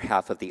the other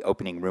half of the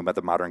opening room of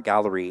the Modern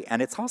Gallery,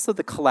 and it's also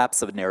the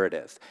collapse of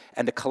narrative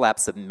and the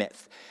collapse of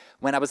myth.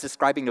 When I was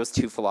describing those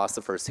two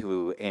philosophers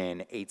who in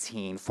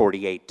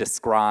 1848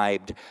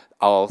 described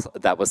all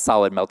that was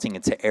solid melting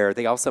into air,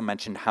 they also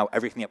mentioned how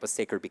everything that was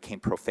sacred became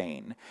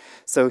profane.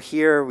 So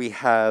here we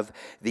have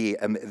the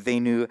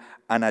Venu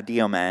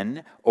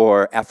Anadiomen,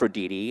 or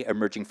Aphrodite,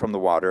 emerging from the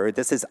water.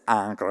 This is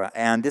Ingres,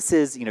 and this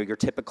is, your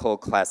typical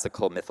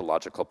classical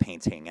mythological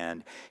painting.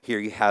 And here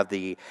you have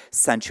the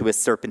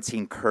sensuous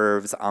serpentine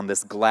curves on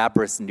this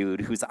glabrous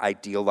nude who's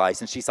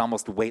idealized, and she's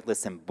almost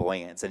weightless and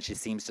buoyant, and she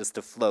seems just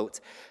to float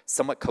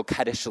somewhat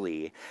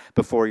coquettishly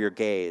before your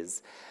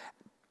gaze.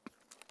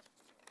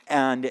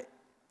 And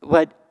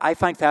what I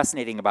find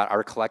fascinating about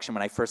our collection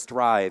when I first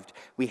arrived,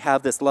 we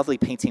have this lovely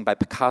painting by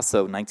Picasso,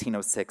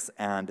 1906,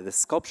 and this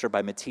sculpture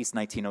by Matisse,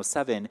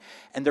 1907,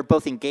 and they're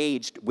both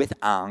engaged with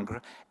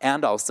Ingres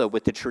and also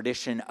with the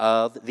tradition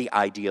of the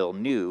ideal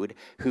nude,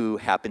 who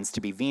happens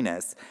to be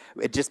Venus.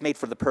 It just made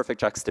for the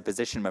perfect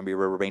juxtaposition when we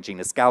were arranging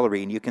this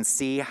gallery, and you can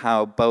see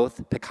how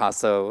both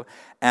Picasso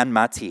and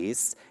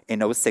Matisse,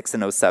 in 06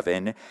 and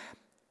 07,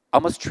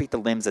 almost treat the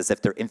limbs as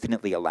if they're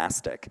infinitely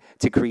elastic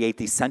to create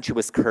these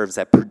sensuous curves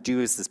that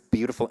produce this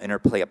beautiful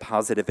interplay of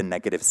positive and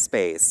negative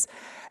space.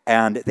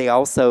 And they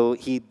also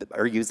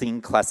are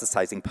using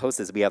classicizing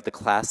poses. We have the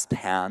clasped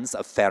hands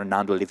of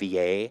Fernande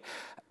Olivier,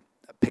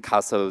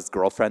 Picasso's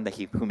girlfriend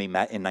whom he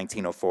met in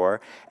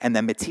 1904, and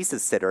then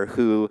Matisse's sitter,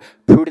 who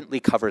prudently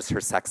covers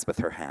her sex with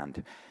her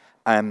hand.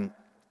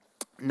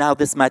 Now,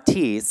 this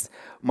Matisse,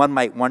 one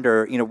might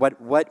wonder,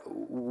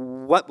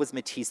 what was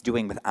Matisse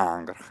doing with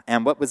Ingres?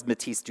 And what was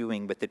Matisse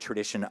doing with the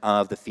tradition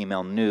of the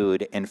female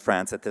nude in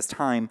France at this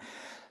time?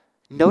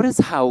 Notice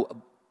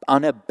how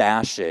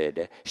unabashed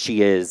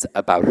she is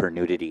about her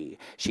nudity.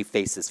 She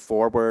faces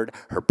forward,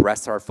 her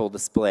breasts are full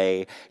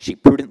display, she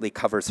prudently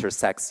covers her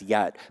sex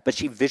yet, but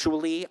she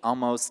visually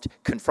almost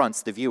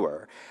confronts the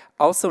viewer.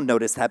 Also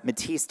notice that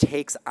Matisse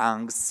takes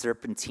Ingres'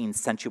 serpentine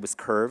sensuous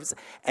curves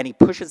and he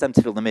pushes them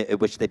to the limit at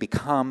which they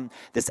become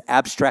this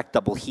abstract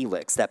double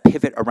helix that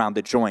pivot around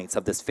the joints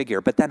of this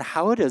figure. But then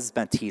how does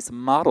Matisse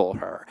model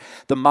her?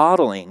 The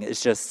modeling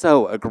is just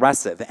so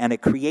aggressive, and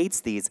it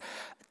creates these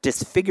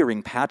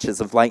disfiguring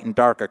patches of light and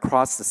dark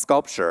across the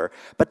sculpture.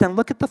 But then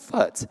look at the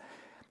foot.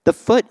 The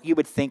foot, you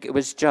would think it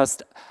was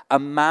just a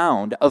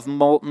mound of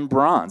molten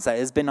bronze that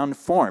has been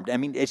unformed. I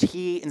mean,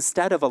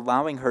 instead of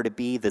allowing her to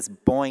be this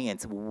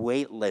buoyant,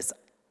 weightless,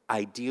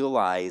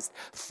 idealized,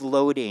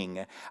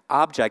 floating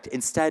object,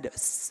 instead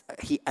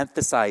he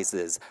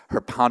emphasizes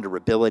her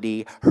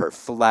ponderability, her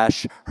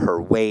flesh,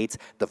 her weight,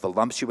 the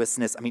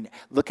voluptuousness. I mean,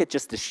 look at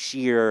just the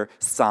sheer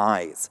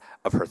size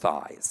of her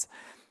thighs.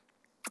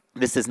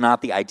 This is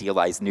not the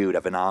idealized nude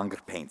of an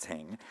Ingres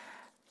painting.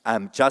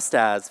 Just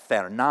as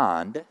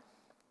Fernande,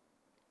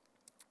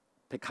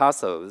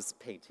 Picasso's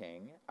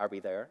painting, are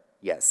we there?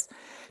 Yes.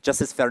 Just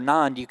as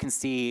Fernande, you can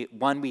see,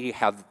 we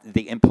have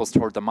the impulse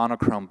toward the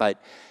monochrome, but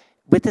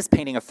with this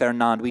painting of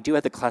Fernande, we do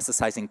have the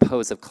classicizing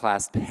pose of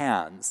clasped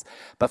hands,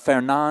 but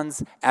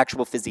Fernande's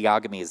actual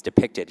physiognomy is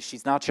depicted.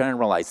 She's not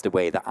generalized the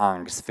way the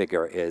Ingres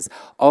figure is.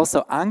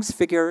 Also, Ingres'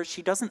 figure,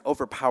 she doesn't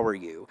overpower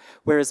you,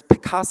 whereas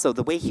Picasso,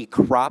 the way he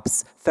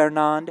crops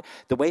Fernande,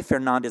 the way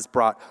Fernande is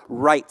brought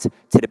right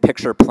to the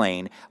picture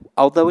plane,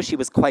 although she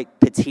was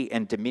quite petite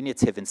and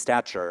diminutive in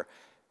stature,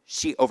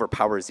 she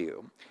overpowers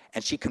you,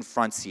 and she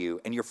confronts you,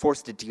 and you're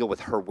forced to deal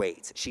with her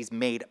weight. She's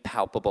made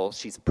palpable,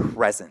 she's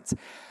present.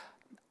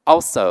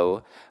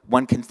 Also,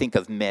 one can think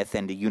of myth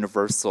and the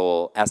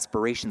universal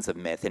aspirations of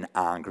myth in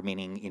Ingres,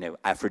 meaning,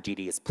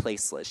 Aphrodite is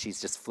placeless.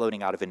 She's just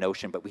floating out of an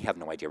ocean, but we have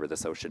no idea where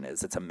this ocean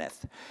is. It's a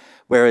myth.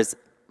 Whereas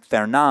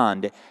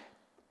Fernande,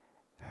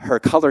 her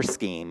color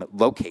scheme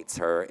locates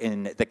her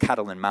in the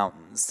Catalan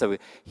mountains. So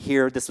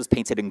here, this was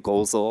painted in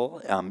Gosel,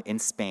 in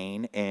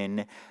Spain,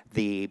 in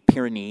the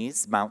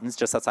Pyrenees mountains,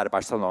 just outside of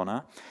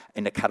Barcelona,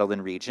 in the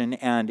Catalan region.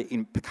 And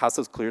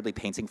Picasso's clearly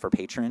painting for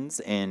patrons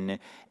in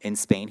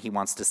Spain. He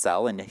wants to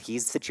sell, and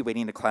he's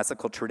situating the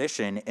classical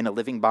tradition in a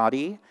living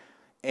body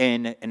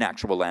in an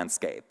actual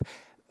landscape,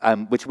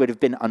 which would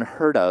have been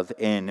unheard of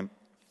in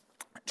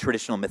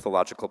traditional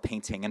mythological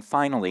painting. And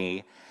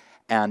finally,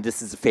 and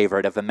this is a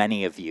favorite of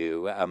many of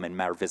you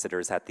and our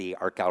visitors at the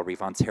Art Gallery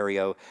of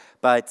Ontario,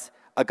 but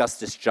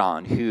Augustus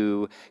John,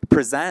 who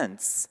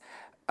presents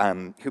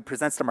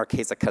the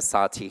Marchesa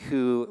Casati,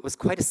 who was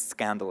quite a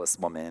scandalous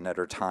woman at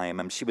her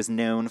time. She was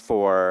known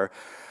for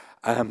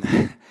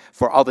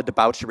all the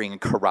debauchery and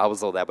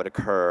carousal that would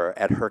occur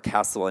at her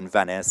castle in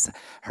Venice.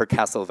 Her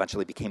castle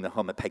eventually became the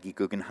home of Peggy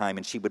Guggenheim,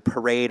 and she would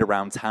parade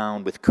around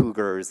town with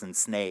cougars and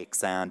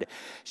snakes, and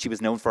she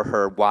was known for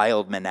her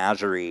wild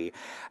menagerie.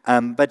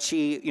 But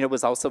she,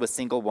 was also a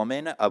single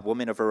woman, a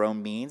woman of her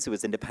own means who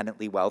was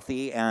independently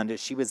wealthy, and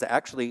she was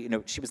actually,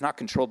 she was not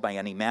controlled by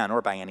any man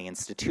or by any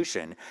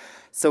institution.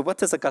 So what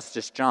does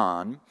Augustus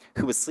John,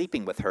 who was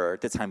sleeping with her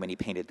at the time when he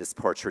painted this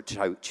portrait,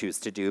 choose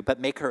to do, but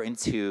make her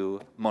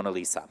into Mona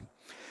Lisa?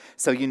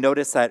 So you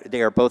notice that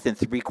they are both in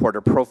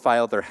three-quarter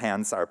profile. Their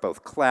hands are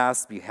both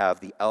clasped. You have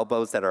the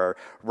elbows that are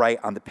right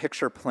on the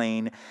picture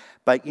plane.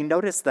 But you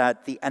notice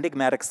that the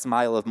enigmatic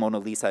smile of Mona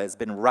Lisa has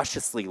been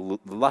lusciously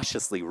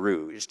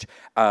rouged.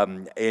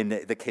 In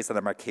the case of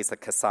the Marchesa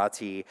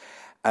Casati,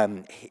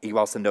 you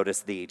also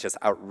notice the just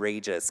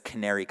outrageous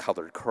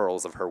canary-colored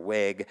curls of her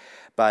wig.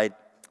 But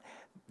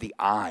the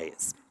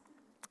eyes,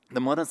 the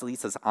Mona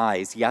Lisa's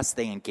eyes, yes,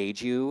 they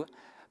engage you,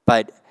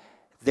 but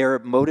their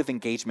mode of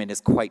engagement is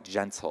quite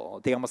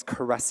gentle. They almost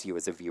caress you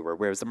as a viewer,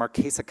 whereas the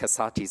Marchesa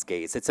Casati's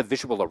gaze, it's a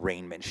visual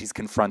arraignment. She's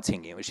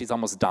confronting you. She's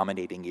almost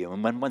dominating you.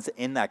 And when one's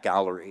in that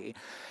gallery,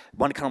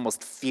 one can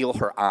almost feel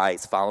her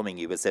eyes following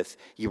you as if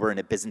you were in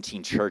a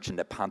Byzantine church and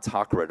the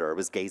Pantocrator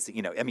was gazing.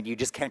 You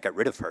just can't get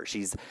rid of her.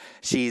 She's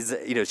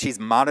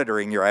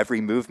monitoring your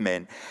every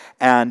movement.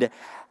 And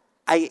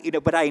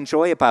what I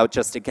enjoy about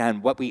just,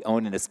 again, what we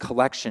own in this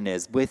collection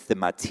is with the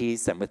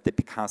Matisse and with the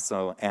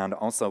Picasso and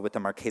also with the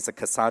Marchesa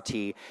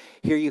Casati,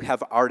 here you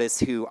have artists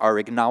who are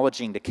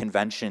acknowledging the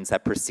conventions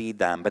that precede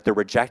them, but they're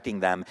rejecting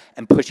them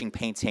and pushing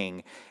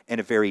painting in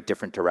a very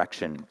different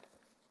direction.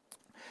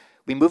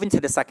 We move into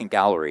the second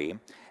gallery,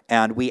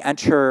 and we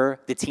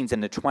enter the teens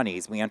and the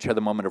 20s. We enter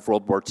the moment of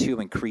World War II,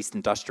 increased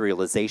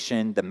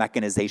industrialization, the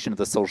mechanization of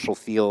the social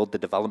field, the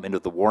development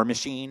of the war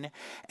machine,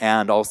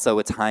 and also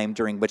a time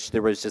during which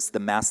there was just the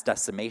mass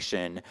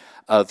decimation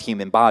of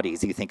human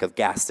bodies. You think of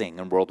gassing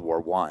in World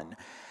War I.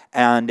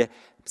 And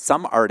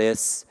some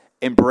artists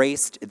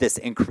embraced this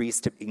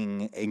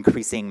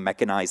increasing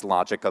mechanized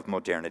logic of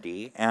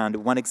modernity. And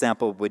one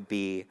example would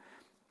be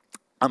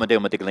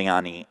Amedeo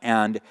Modigliani.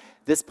 And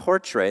this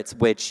portrait,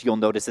 which you'll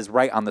notice is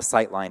right on the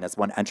sightline as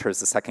one enters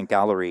the second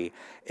gallery,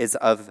 is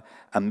of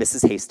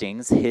Mrs.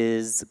 Hastings,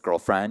 his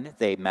girlfriend.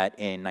 They met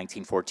in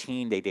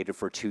 1914. They dated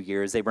for 2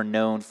 years. They were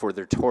known for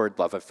their torrid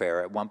love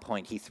affair. At one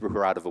point, he threw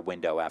her out of a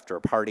window after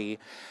a party.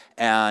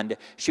 And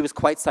she was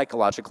quite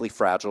psychologically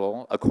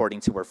fragile,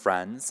 according to her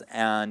friends.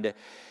 And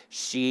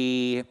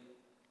she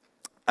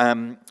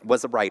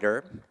was a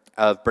writer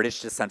of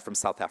British descent from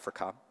South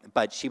Africa,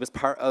 but she was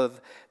part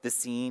of the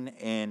scene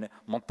in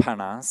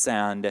Montparnasse,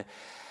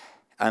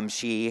 and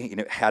she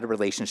had a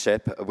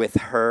relationship with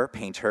her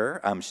painter.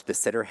 The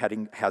sitter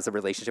has a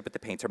relationship with the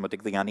painter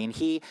Modigliani, and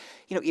he,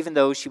 even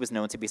though she was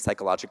known to be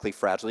psychologically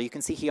fragile, you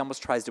can see he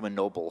almost tries to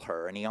ennoble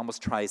her, and he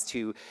almost tries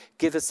to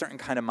give a certain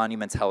kind of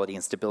monumentality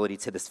and stability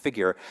to this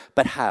figure,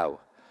 but how?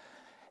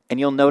 And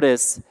you'll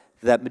notice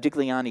that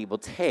Modigliani will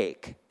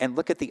take and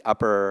look at the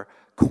upper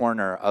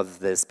corner of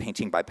this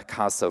painting by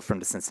Picasso from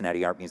the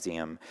Cincinnati Art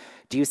Museum.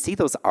 Do you see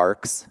those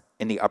arcs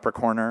in the upper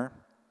corner?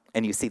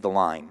 And you see the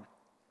line.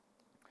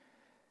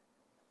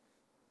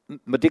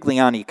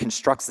 Modigliani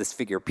constructs this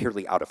figure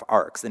purely out of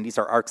arcs, and these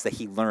are arcs that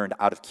he learned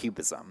out of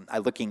Cubism,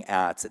 looking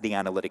at the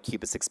analytic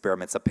Cubist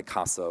experiments of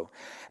Picasso.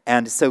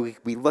 And so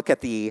we look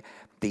at the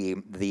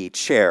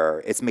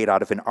chair, it's made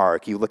out of an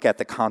arc. You look at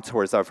the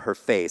contours of her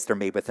face, they're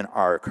made with an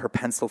arc. Her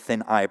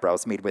pencil-thin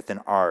eyebrows made with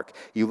an arc.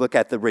 You look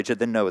at the ridge of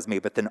the nose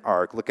made with an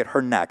arc. Look at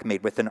her neck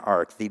made with an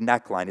arc. The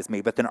neckline is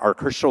made with an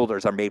arc. Her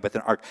shoulders are made with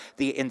an arc.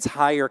 The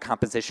entire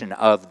composition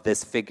of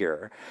this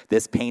figure,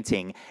 this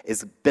painting,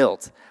 is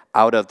built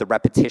out of the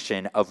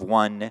repetition of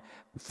one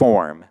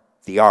form,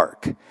 the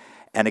arc.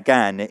 And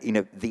again,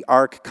 the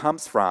arc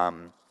comes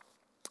from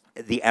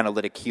the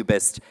analytic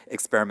Cubist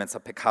experiments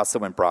of Picasso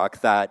and Braque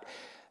that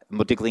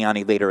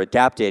Modigliani later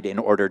adapted in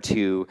order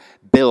to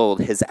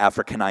build his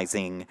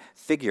Africanizing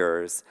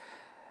figures.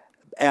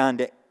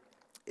 And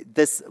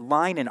this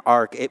line and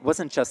arc, it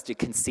wasn't just a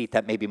conceit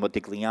that maybe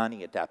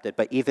Modigliani adapted,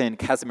 but even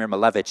Kazimir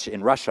Malevich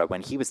in Russia,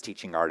 when he was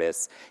teaching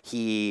artists,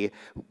 he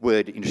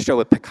would show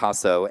a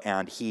Picasso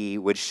and he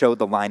would show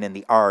the line in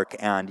the arc,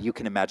 and you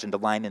can imagine the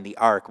line in the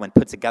arc, when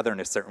put together in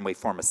a certain way,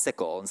 form a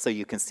sickle. And so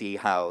you can see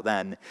how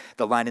then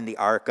the line in the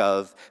arc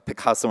of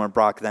Picasso and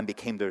Braque then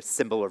became their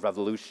symbol of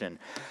revolution.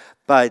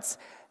 But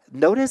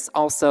notice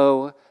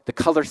also the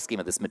color scheme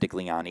of this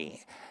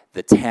Modigliani,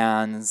 the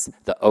tans,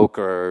 the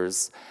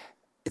ochres.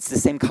 It's the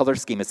same color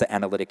scheme as the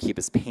analytic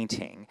Cubist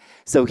painting.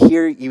 So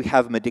here you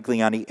have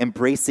Modigliani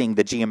embracing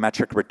the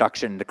geometric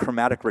reduction, the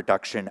chromatic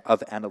reduction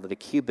of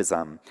analytic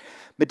Cubism.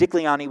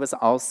 Modigliani was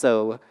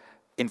also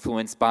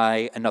influenced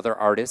by another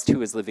artist who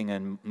was living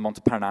in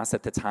Montparnasse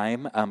at the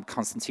time,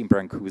 Constantine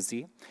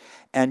Brancusi.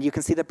 And you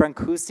can see that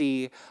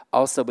Brancusi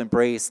also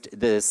embraced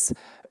this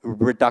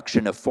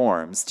reduction of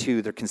forms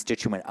to their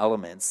constituent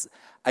elements.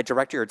 I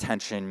direct your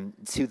attention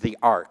to the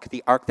arc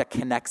that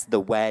connects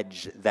the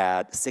wedge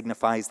that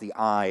signifies the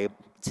eye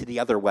to the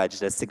other wedge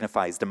that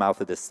signifies the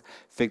mouth of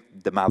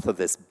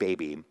this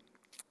baby.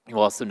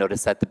 You'll also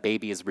notice that the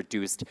baby is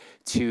reduced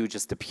to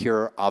just a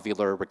pure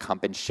ovular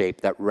recumbent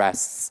shape that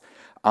rests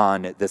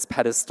on this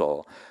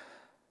pedestal.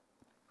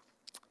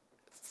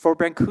 For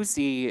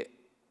Brancusi,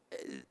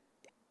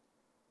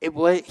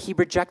 he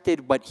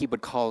rejected what he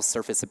would call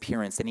surface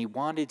appearance, and he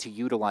wanted to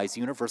utilize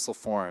universal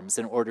forms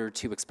in order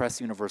to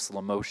express universal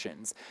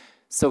emotions.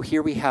 So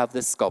here we have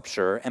this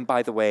sculpture, and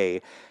by the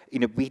way,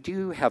 we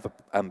do have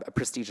a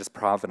prestigious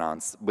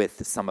provenance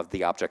with some of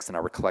the objects in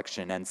our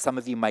collection, and some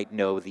of you might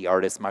know the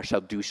artist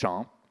Marcel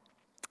Duchamp.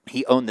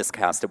 He owned this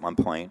cast at one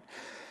point.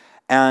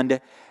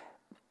 And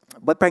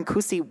what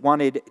Brancusi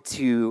wanted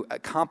to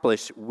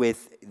accomplish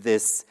with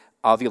this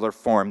ovular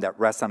form that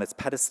rests on its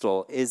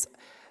pedestal is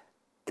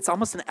it's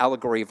almost an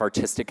allegory of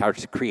artistic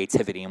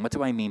creativity. And what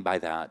do I mean by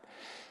that?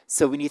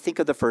 So when you think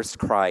of the first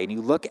cry and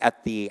you look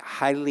at the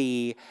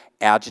highly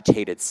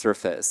agitated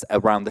surface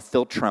around the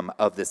philtrum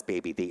of this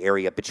baby, the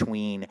area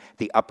between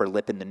the upper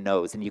lip and the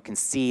nose, and you can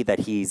see that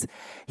he's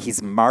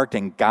marked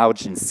and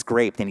gouged and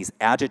scraped, and he's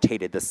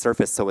agitated the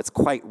surface so it's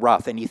quite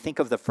rough. And you think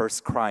of the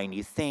first cry and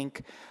you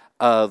think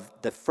of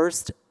the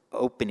first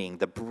opening,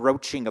 the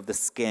broaching of the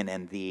skin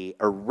and the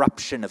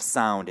eruption of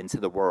sound into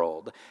the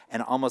world.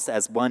 And almost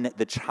as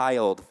the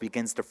child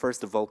begins to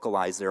first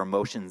vocalize their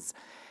emotions,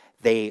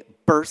 they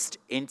burst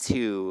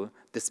into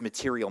this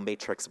material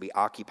matrix we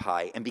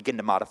occupy and begin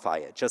to modify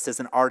it, just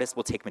as an artist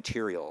will take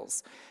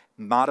materials,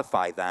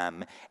 modify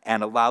them,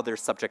 and allow their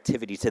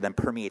subjectivity to then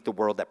permeate the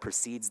world that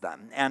precedes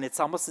them. And it's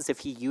almost as if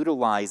he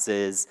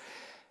utilizes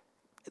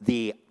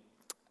the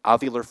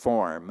ovular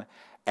form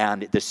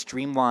and the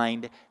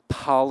streamlined,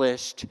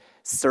 polished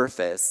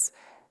surface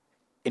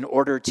in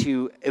order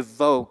to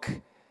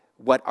evoke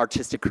what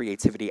artistic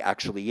creativity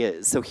actually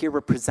is. So here we're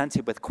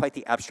presented with quite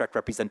the abstract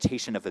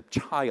representation of a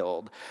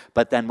child,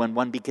 but then when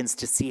one begins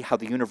to see how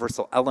the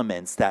universal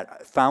elements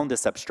that found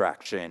this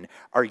abstraction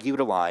are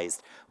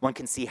utilized, one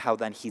can see how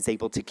then he's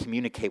able to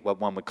communicate what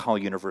one would call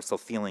universal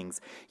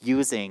feelings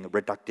using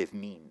reductive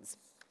means.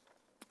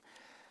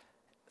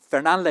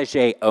 Fernand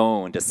Léger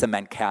owned a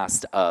cement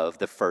cast of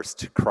the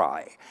first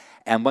cry.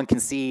 And one can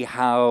see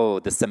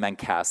how the cement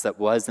cast that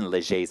was in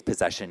Léger's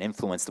possession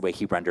influenced the way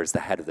he renders the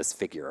head of this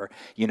figure.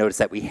 You notice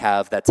that we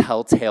have that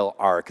telltale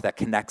arc that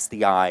connects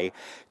the eye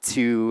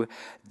to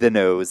the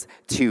nose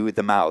to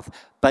the mouth.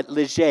 But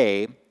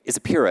Léger is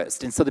a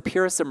purist, and so the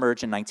purists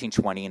emerge in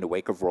 1920 in the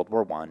wake of World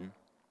War I,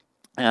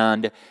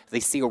 and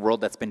they see a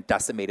world that's been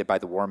decimated by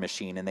the war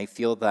machine, and they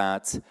feel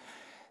that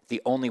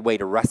the only way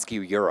to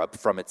rescue Europe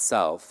from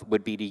itself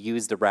would be to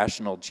use the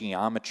rational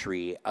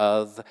geometry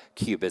of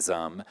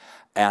cubism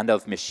and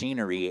of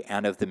machinery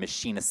and of the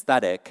machine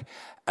aesthetic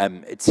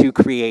to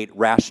create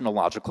rational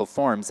logical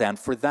forms. And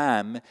for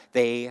them,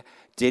 they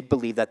did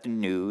believe that the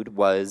nude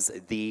was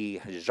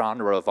the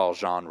genre of all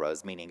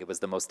genres, meaning it was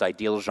the most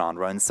ideal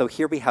genre. And so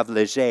here we have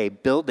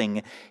Léger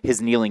building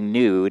his kneeling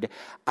nude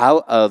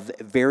out of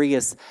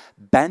various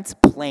bent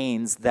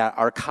planes that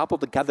are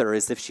cobbled together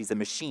as if she's a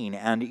machine.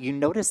 And you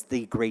notice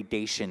the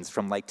gradations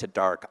from light to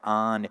dark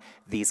on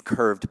these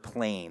curved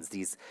planes,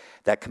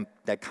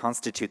 that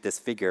constitute this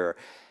figure.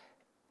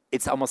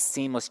 It's almost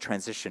seamless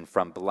transition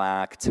from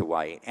black to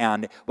white.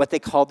 And what they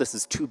call this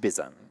is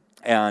tubism.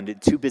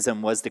 And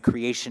tubism was the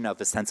creation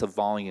of a sense of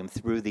volume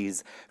through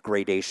these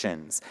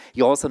gradations.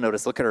 You also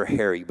notice, look at her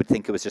hair, you would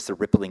think it was just a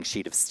rippling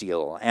sheet of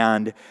steel.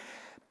 And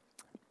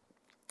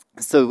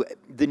so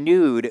the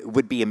nude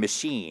would be a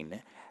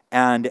machine.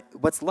 And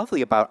what's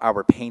lovely about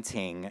our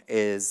painting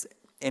is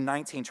in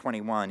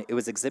 1921, it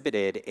was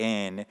exhibited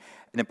in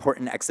an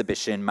important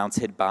exhibition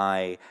mounted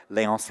by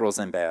Léonce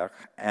Rosenberg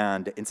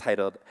and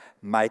entitled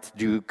Mythe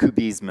du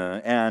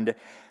Cubisme. And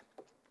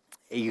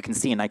you can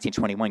see in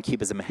 1921,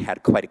 Cubism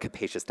had quite a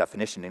capacious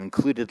definition. It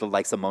included the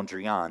likes of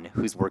Mondrian,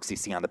 whose works you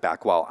see on the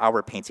back wall.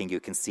 Our painting, you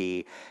can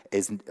see,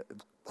 is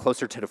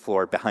closer to the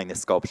floor behind the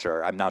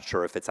sculpture. I'm not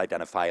sure if it's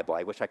identifiable.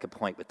 I wish I could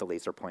point with the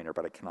laser pointer,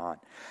 but I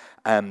cannot.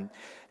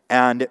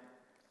 And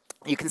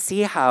you can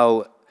see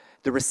how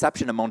the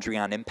reception of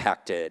Mondrian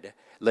impacted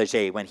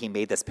Léger when he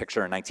made this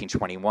picture in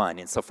 1921,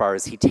 insofar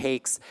as he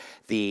takes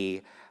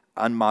the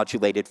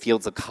unmodulated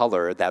fields of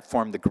color that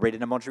form the grid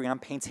in a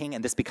Mondrian painting,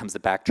 and this becomes the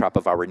backdrop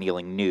of our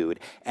kneeling nude.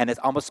 And it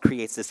almost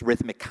creates this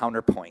rhythmic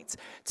counterpoint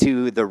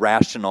to the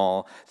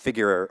rational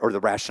figure, or the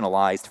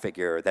rationalized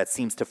figure that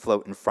seems to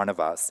float in front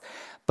of us.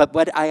 But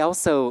what I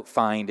also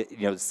find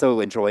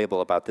so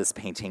enjoyable about this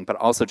painting, but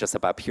also just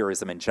about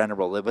purism in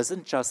general, it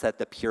wasn't just that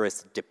the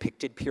purists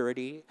depicted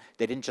purity.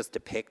 They didn't just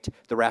depict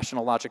the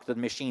rational logic of the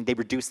machine. They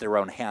reduced their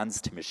own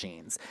hands to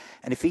machines.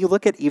 And if you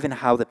look at even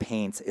how the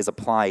paint is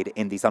applied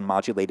in these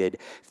unmodulated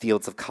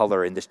fields of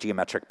color in this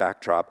geometric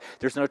backdrop,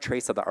 there's no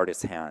trace of the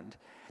artist's hand.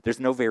 There's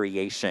no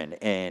variation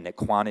in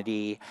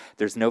quantity.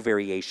 There's no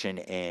variation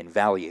in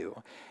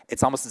value.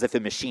 It's almost as if a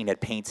machine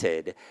had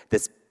painted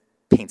this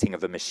painting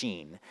of a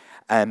machine.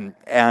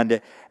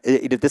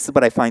 This is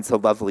what I find so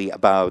lovely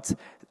about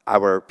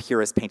our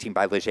purist painting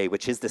by Léger,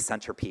 which is the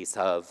centerpiece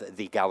of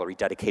the gallery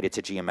dedicated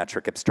to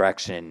geometric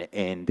abstraction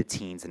in the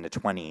teens and the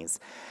 20s.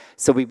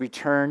 So we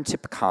return to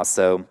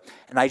Picasso,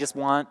 and I just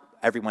want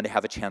everyone to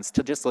have a chance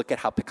to just look at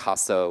how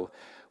Picasso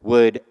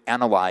would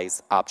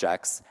analyze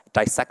objects,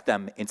 dissect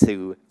them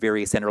into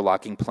various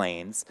interlocking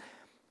planes,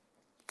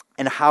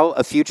 and how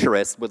a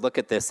futurist would look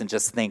at this and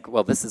just think,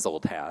 well, this is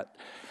old hat.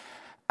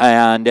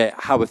 And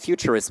how a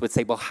futurist would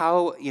say, well,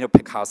 how,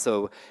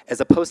 Picasso, as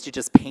opposed to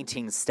just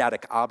painting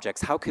static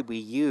objects, how could we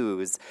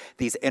use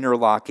these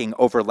interlocking,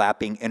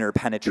 overlapping,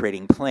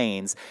 interpenetrating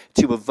planes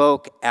to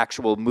evoke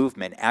actual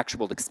movement,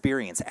 actual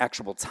experience,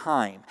 actual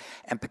time?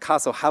 And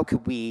Picasso, how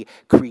could we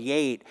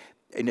create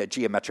in a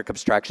geometric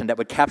abstraction that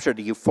would capture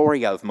the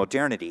euphoria of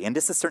modernity? And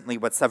this is certainly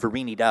what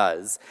Severini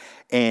does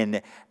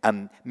in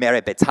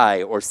Mere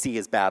Bataille, or Sea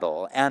is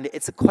Battle. And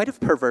it's quite a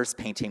perverse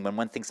painting when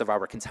one thinks of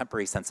our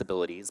contemporary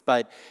sensibilities.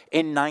 But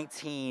in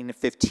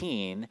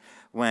 1915,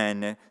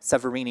 when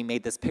Severini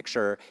made this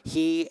picture,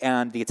 he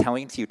and the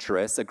Italian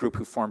Futurists, a group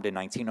who formed in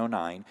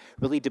 1909,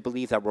 really did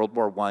believe that World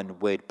War I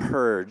would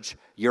purge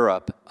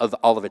Europe of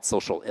all of its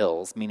social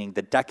ills, meaning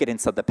the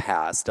decadence of the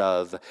past,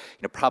 of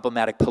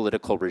problematic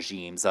political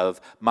regimes, of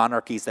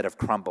monarchies that have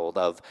crumbled,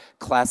 of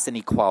class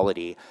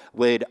inequality,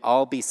 would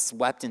all be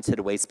swept into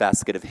the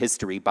wastebasket of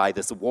history by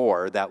this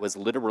war that was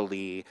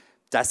literally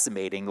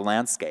decimating the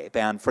landscape.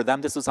 And for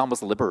them, this was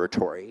almost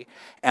liberatory.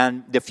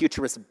 And the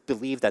futurists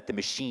believed that the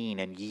machine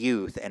and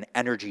youth and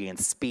energy and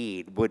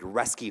speed would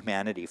rescue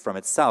humanity from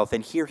itself.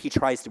 And here he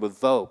tries to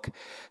evoke,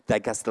 I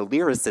guess, the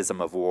lyricism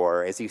of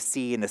war. As you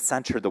see in the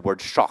center, the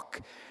word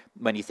shock.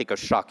 When you think of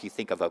shock, you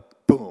think of a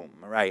boom,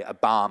 right? A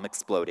bomb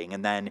exploding.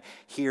 And then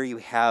here you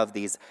have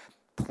these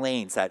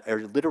planes that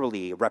are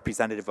literally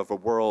representative of a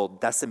world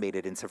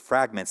decimated into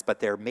fragments, but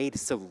they're made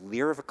so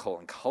lyrical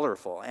and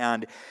colorful.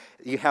 And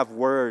you have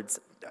words,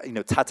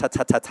 ta ta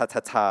ta ta ta ta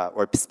ta,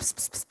 or ps ps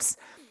ps ps ps.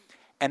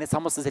 And it's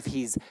almost as if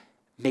he's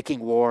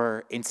making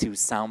war into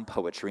sound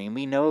poetry. And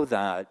we know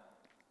that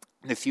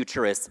the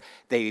futurists,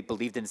 they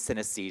believed in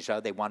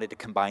synesthesia. They wanted to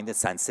combine the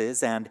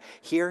senses. And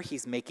here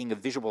he's making a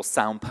visual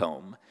sound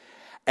poem.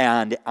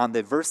 And on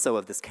the verso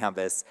of this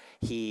canvas,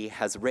 he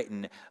has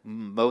written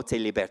mots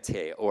et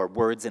liberté, or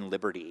words and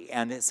liberty.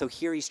 And so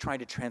here he's trying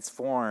to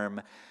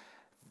transform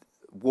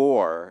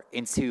war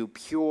into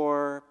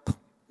pure,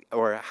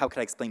 or how could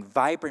I explain,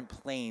 vibrant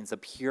planes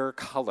of pure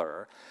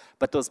color,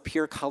 but those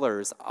pure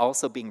colors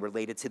also being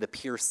related to the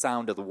pure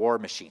sound of the war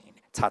machine.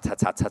 Ta ta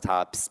ta ta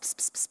ta, ps, ps,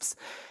 ps, ps,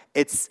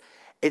 ps.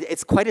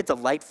 It's quite a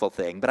delightful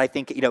thing, but I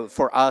think,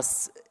 for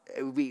us,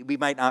 we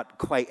might not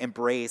quite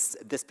embrace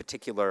this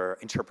particular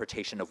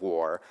interpretation of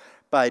war,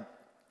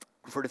 but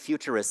for the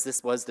futurists,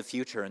 this was the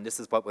future, and this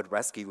is what would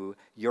rescue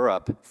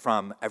Europe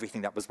from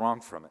everything that was wrong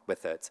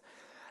with it.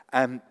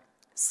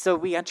 So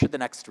we entered the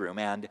next room,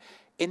 and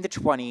in the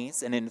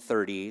 20s and in the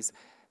 30s,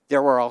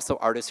 there were also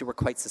artists who were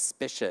quite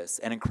suspicious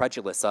and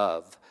incredulous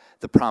of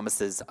the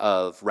promises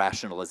of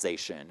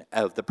rationalization,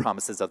 of the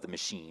promises of the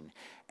machine.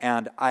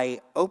 And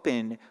I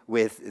open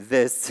with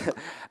this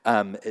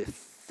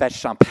Fête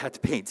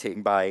Champêtre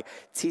painting by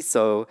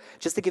Tissot,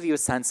 just to give you a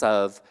sense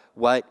of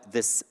what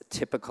this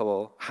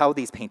how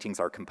these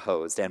paintings are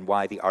composed and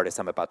why the artists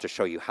I'm about to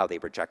show you how they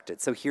reject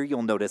it. So here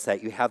you'll notice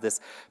that you have this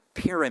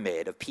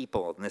pyramid of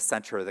people in the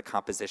center of the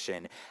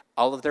composition.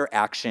 All of their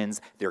actions,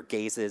 their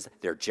gazes,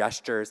 their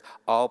gestures,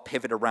 all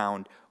pivot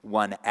around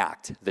one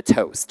act, the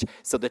toast.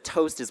 So the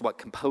toast is what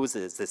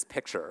composes this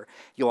picture.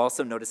 You'll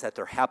also notice that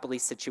they're happily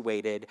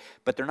situated,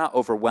 but they're not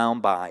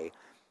overwhelmed by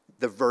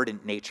the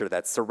verdant nature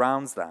that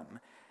surrounds them.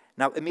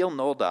 Now, Émile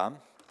Nolda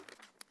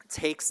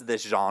takes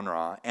this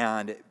genre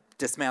and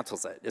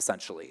dismantles it,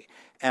 essentially,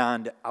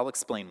 and I'll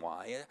explain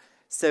why.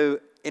 So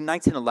in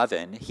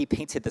 1911, he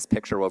painted this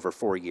picture over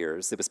 4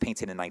 years. It was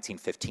painted in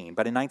 1915,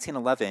 but in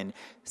 1911,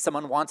 some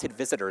unwanted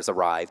visitors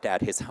arrived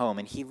at his home,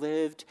 and he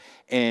lived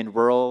in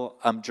rural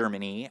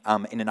Germany,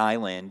 in an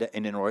island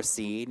in the North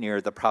Sea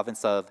near the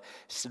province of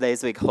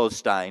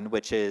Schleswig-Holstein,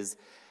 which is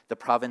the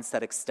province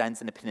that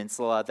extends in the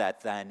peninsula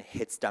that then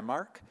hits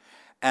Denmark.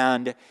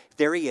 And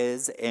there he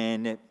is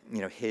in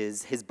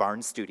his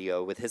barn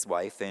studio with his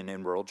wife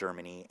in rural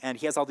Germany, and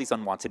he has all these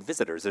unwanted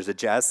visitors. There's a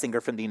jazz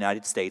singer from the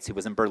United States who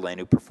was in Berlin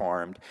who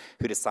performed,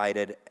 who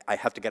decided, I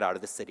have to get out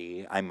of the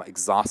city, I'm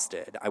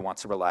exhausted, I want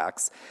to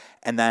relax.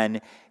 And then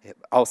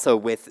also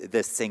with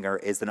this singer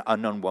is an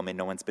unknown woman,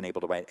 no one's been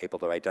able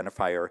to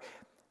identify her,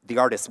 the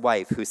artist's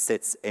wife, who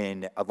sits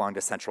along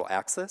the central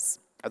axis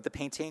of the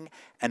painting,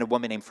 and a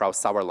woman named Frau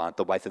Sauerland,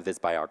 the wife of his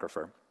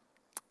biographer.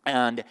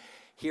 And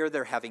here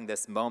they're having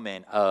this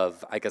moment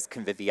of, I guess,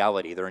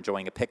 conviviality. They're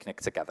enjoying a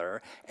picnic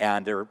together,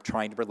 and they're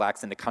trying to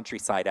relax in the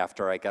countryside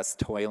after, I guess,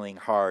 toiling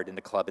hard in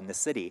the club in the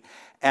city.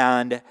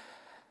 And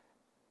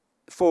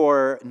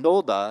for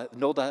Nolda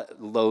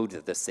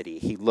loathed the city.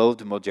 He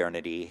loathed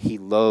modernity. He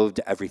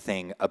loathed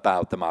everything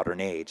about the modern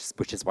age,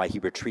 which is why he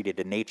retreated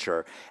to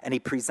nature. And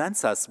he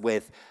presents us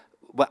with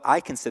what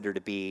I consider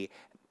to be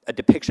a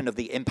depiction of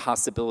the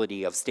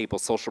impossibility of stable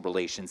social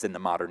relations in the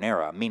modern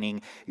era, meaning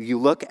you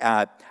look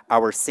at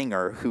our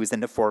singer who's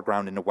in the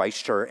foreground in a white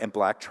shirt and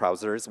black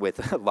trousers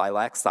with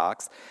lilac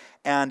socks,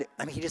 and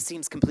he just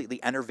seems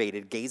completely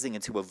enervated, gazing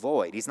into a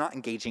void. He's not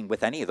engaging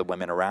with any of the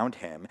women around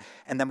him.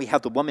 And then we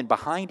have the woman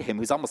behind him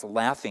who's almost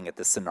laughing at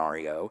the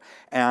scenario,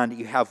 and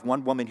you have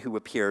one woman who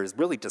appears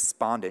really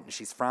despondent, and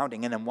she's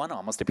frowning, and then one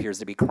almost appears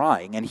to be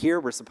crying. And here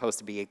we're supposed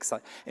to be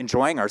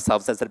enjoying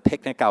ourselves as at a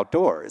picnic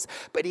outdoors.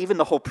 But even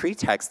the whole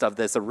pretext of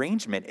this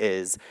arrangement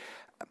is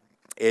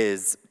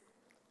is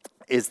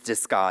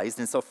disguised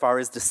insofar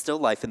as the still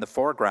life in the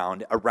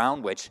foreground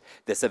around which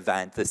this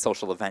event, this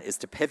social event, is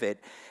to pivot.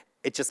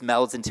 It just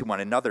melds into one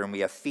another, and we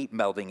have feet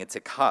melding into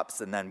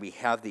cups, and then we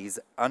have these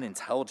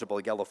unintelligible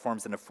yellow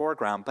forms in the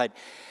foreground. But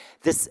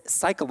this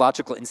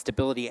psychological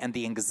instability and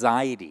the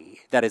anxiety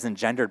that is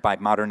engendered by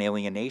modern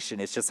alienation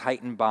is just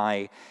heightened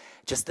by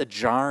just the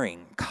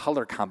jarring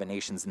color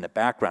combinations in the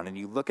background. And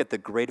you look at the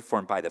grid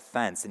formed by the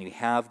fence, and you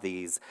have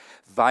these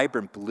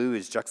vibrant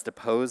blues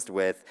juxtaposed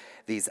with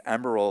these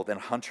emerald and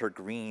hunter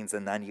greens,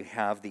 and then you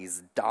have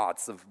these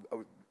dots of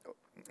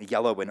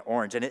yellow and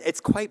orange. And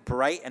it's quite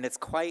bright, and it's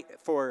quite,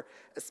 for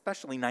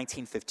especially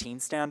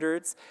 1915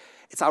 standards,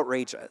 it's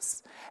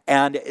outrageous.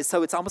 And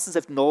so it's almost as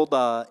if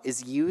Nolde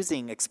is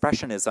using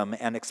expressionism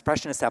and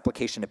expressionist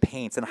application of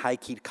paints and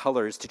high-keyed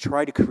colors to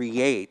try to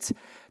create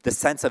the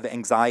sense of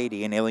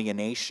anxiety and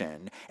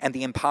alienation and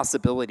the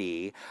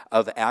impossibility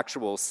of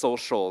actual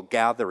social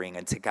gathering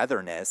and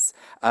togetherness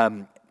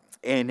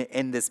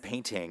in this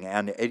painting.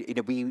 And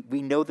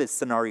we know the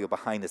scenario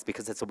behind this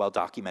because it's a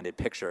well-documented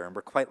picture, and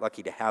we're quite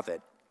lucky to have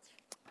it.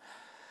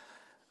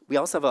 We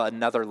also have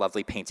another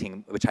lovely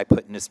painting, which I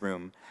put in this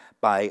room,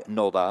 by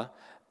Nolde,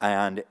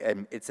 and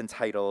it's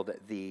entitled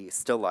The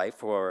Still Life,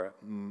 for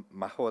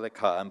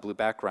Majolica in blue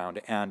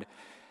background. And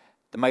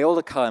the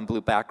Majolica in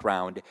blue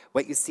background,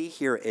 what you see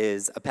here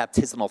is a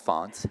baptismal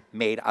font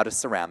made out of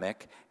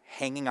ceramic,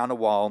 hanging on a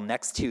wall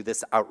next to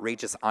this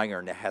outrageous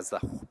iron that has the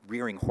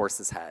rearing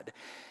horse's head.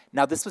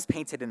 Now, this was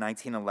painted in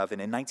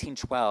 1911. In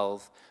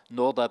 1912,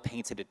 Nolde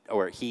painted,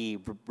 he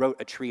wrote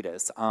a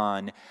treatise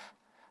on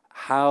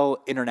how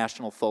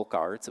international folk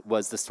art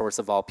was the source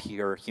of all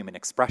pure human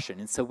expression.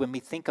 And so when we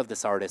think of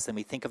this artist, and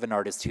we think of an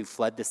artist who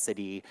fled the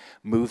city,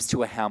 moves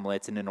to a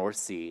hamlet in the North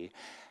Sea,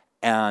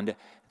 and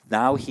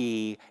now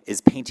he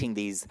is painting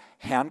these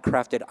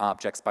handcrafted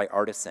objects by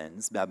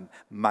artisans.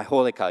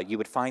 Majolica, you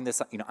would find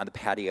this on the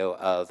patio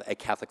of a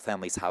Catholic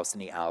family's house in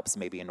the Alps,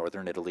 maybe in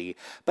northern Italy.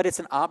 But it's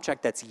an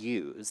object that's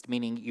used,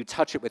 meaning you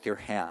touch it with your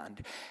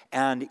hand.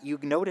 And you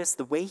notice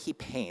the way he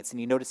paints, and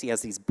you notice he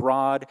has these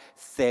broad,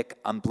 thick,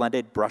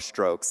 unblended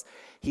brushstrokes.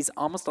 He's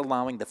almost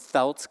allowing the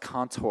felt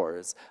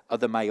contours of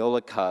the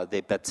Majolica,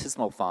 the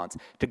baptismal font,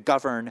 to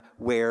govern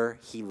where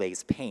he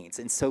lays paints.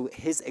 And so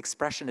his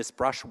expressionist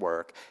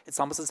brushwork, it's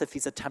almost as if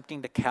he's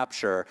attempting to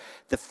capture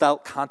the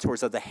felt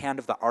contours of the hand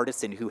of the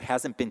artisan who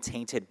hasn't been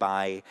tainted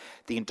by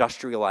the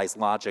industrialized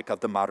logic of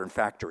the modern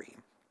factory.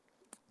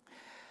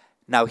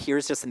 Now,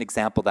 here's just an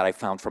example that I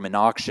found from an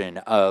auction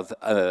of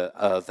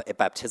a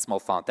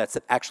baptismal font that's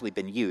actually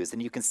been used.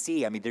 And you can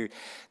see,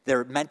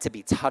 they're meant to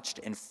be touched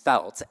and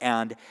felt.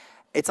 And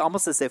it's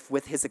almost as if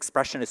with his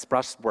expressionist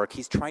brushwork,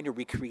 he's trying to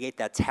recreate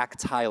that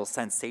tactile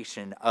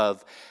sensation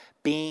of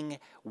being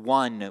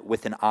one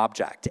with an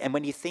object. And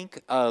when you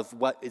think of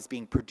what is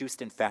being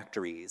produced in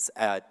factories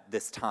at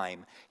this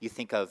time, you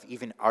think of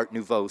even Art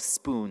Nouveau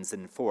spoons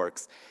and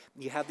forks.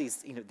 You have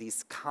these,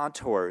 these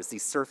contours,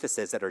 these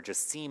surfaces that are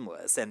just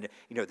seamless, and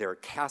they're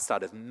cast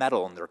out of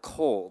metal and they're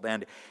cold.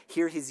 And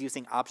here he's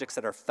using objects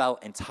that are felt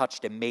and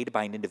touched and made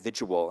by an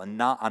individual and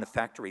not on a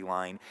factory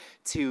line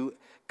to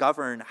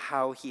govern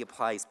how he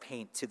applies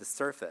paint to the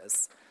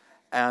surface.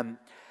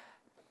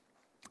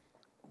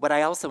 What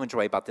I also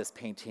enjoy about this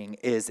painting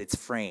is its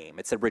frame.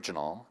 It's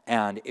original.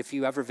 And if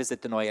you ever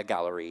visit the Neue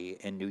Gallery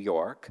in New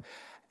York,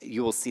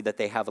 you will see that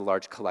they have a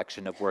large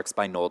collection of works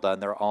by Nolde,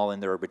 and they're all in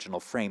their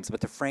original frames.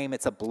 But the frame,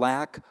 it's a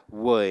black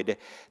wood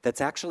that's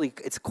actually,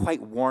 it's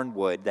quite worn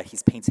wood that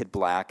he's painted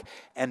black.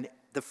 And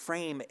the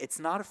frame, it's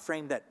not a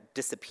frame that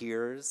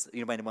disappears,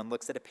 when one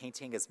looks at a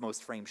painting, as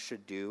most frames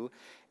should do.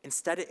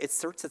 Instead, it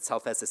asserts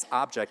itself as this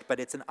object, but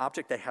it's an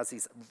object that has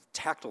these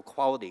tactile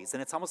qualities.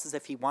 And it's almost as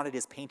if he wanted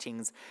his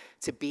paintings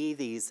to be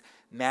these,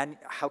 these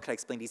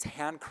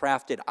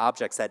handcrafted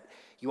objects that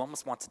you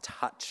almost want to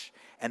touch.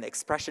 And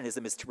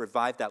expressionism is to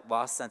revive that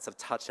lost sense of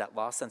touch, that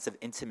lost sense of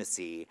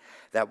intimacy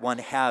that one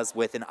has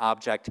with an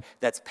object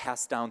that's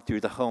passed down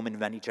through the home in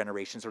many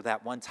generations, or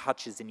that one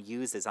touches and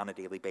uses on a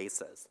daily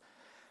basis.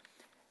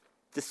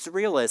 The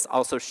Surrealists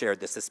also shared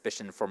this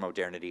suspicion for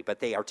modernity, but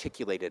they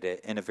articulated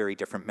it in a very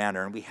different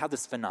manner. And we have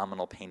this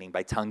phenomenal painting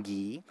by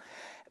Tanguy,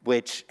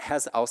 which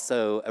has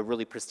also a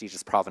really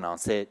prestigious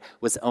provenance. It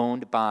was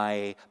owned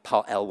by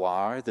Paul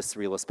Eluard, the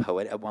Surrealist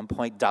poet, at one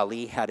point.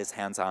 Dali had his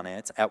hands on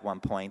it at one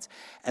point.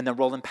 And then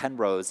Roland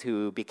Penrose,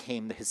 who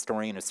became the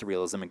historian of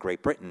Surrealism in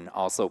Great Britain,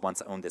 also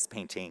once owned this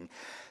painting.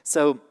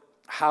 So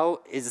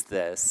how is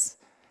this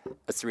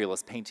a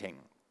Surrealist painting?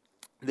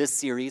 This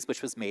series,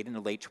 which was made in the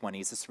late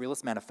 20s, the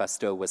Surrealist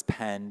Manifesto was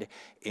penned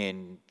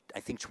in, I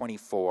think,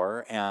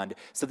 24. And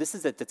so this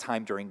is at the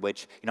time during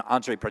which,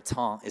 André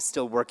Breton is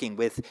still working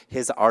with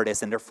his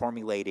artists, and they're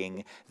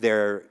formulating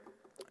their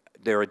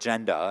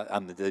agenda,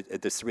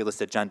 the Surrealist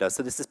agenda.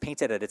 So this is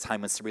painted at a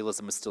time when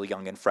Surrealism was still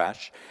young and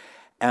fresh.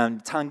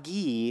 And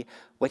Tanguy,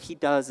 what he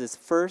does is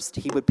first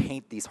he would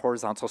paint these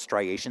horizontal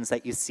striations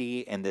that you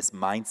see in this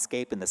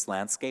mindscape, in this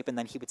landscape, and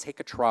then he would take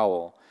a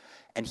trowel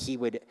and he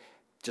would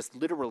just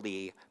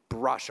literally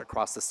brush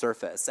across the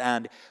surface.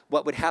 And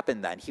what would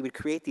happen then? He would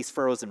create these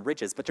furrows and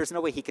ridges, but there's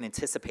no way he can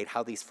anticipate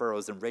how these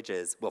furrows and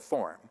ridges will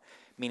form.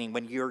 Meaning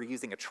when you're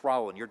using a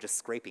trowel and you're just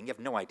scraping, you have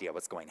no idea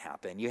what's going to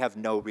happen. You have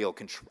no real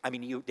control. I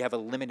mean, you have a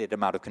limited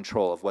amount of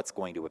control of what's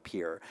going to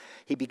appear.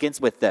 He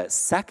begins with this.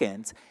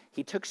 Second,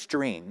 he took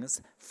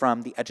strings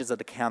from the edges of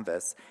the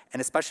canvas,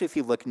 and especially if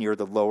you look near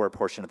the lower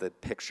portion of the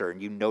picture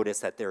and you notice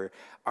that there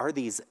are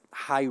these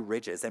high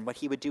ridges, and what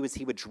he would do is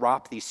he would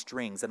drop these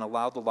strings and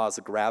allow the laws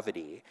of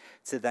gravity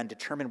to then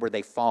determine where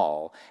they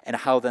fall and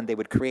how then they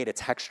would create a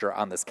texture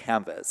on this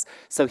canvas.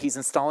 So he's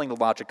installing the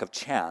logic of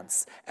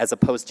chance as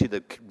opposed to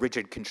the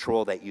rigid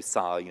control that you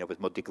saw,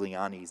 with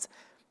Modigliani's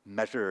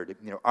measured,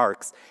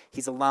 arcs.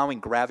 He's allowing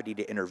gravity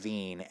to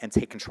intervene and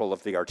take control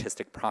of the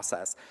artistic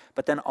process.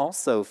 But then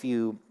also, if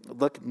you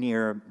look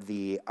near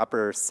the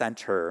upper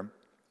center,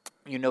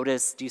 do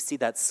you see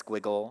that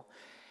squiggle?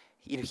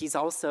 He's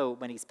also,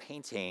 when he's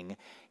painting,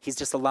 he's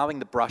just allowing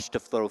the brush to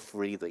flow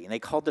freely. And they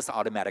called this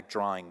automatic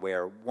drawing,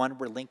 where one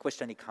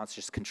relinquished any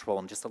conscious control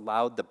and just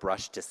allowed the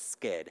brush to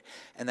skid.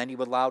 And then you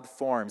allowed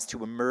forms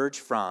to emerge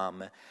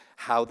from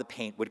how the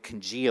paint would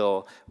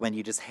congeal when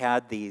you just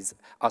had these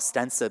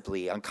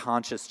ostensibly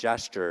unconscious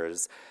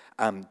gestures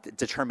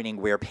determining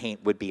where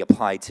paint would be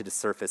applied to the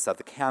surface of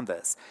the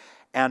canvas.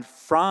 And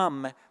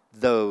from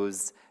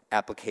those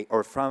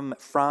applications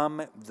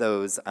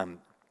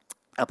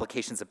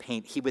of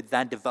paint, he would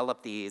then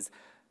develop these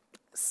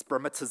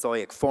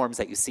spermatozoic forms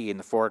that you see in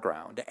the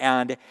foreground.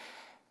 And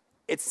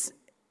it's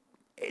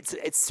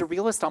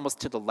surrealist almost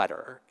to the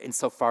letter,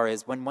 insofar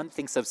as when one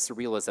thinks of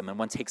surrealism and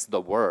one takes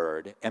the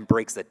word and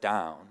breaks it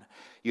down,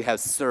 you have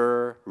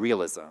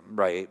surrealism,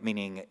 right?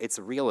 Meaning it's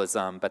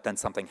realism, but then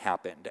something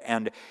happened.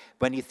 And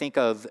when you think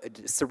of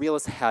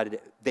surrealists,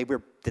 they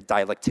were the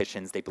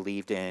dialecticians, they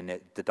believed in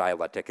the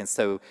dialectic, and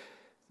so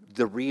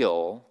the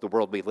real, the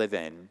world we live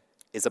in,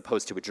 is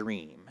opposed to a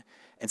dream.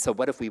 And so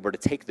what if we were to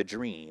take the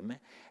dream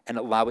and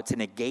allow it to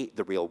negate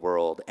the real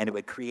world, and it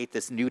would create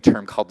this new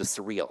term called the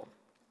surreal?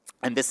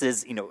 And this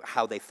is,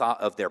 how they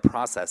thought of their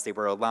process. They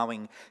were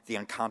allowing the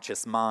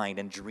unconscious mind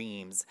and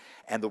dreams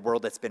and the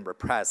world that's been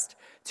repressed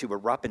to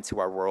erupt into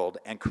our world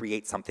and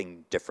create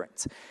something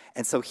different.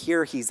 And so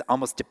here he's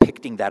almost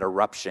depicting that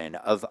eruption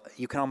of,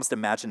 you can almost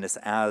imagine this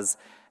as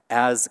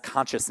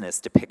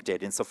consciousness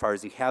depicted, insofar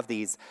as you have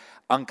these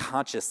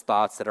unconscious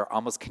thoughts that are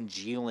almost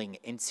congealing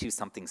into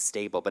something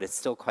stable, but it's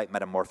still quite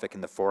metamorphic in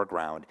the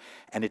foreground,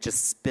 and it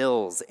just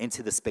spills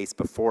into the space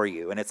before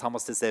you. And it's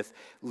almost as if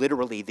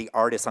literally the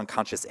artist's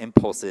unconscious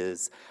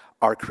impulses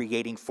are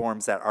creating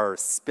forms that are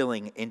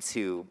spilling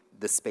into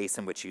the space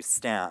in which you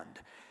stand.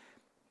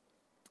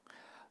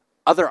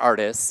 Other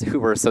artists who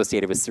were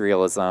associated with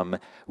surrealism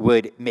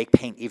would make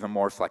paint even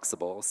more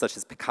flexible, such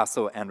as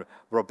Picasso and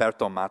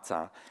Roberto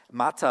Matta.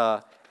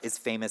 Matta is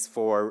famous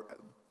for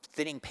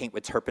thinning paint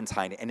with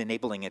turpentine and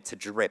enabling it to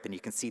drip, and you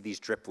can see these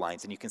drip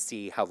lines, and you can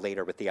see how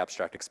later with the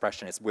abstract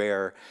expressionists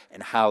where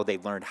and how they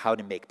learned how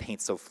to make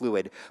paint so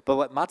fluid. But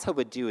what Matta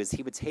would do is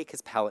he would take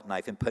his palette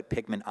knife and put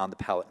pigment on the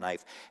palette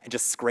knife and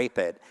just scrape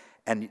it,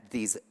 and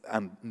these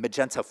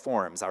magenta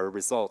forms are a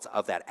result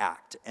of that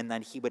act. And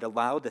then he would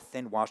allow the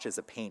thin washes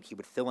of paint, he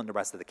would fill in the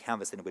rest of the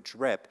canvas, and it would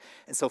drip,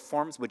 and so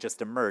forms would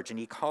just emerge. And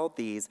he called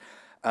these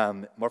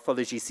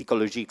morphologie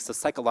psychologique, so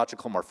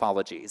psychological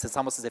morphologies. It's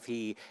almost as if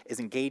he is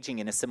engaging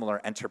in a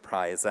similar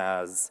enterprise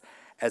as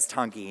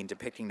Tanguy in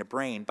depicting the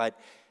brain, but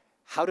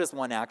how does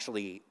one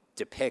actually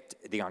depict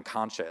the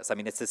unconscious? I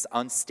mean, it's this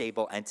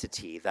unstable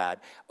entity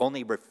that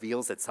only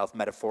reveals itself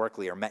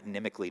metaphorically or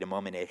metonymically the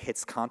moment it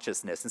hits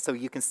consciousness. And so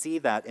you can see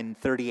that in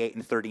 38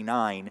 and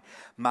 39,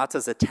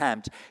 Matta's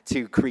attempt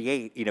to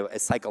create, a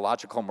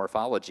psychological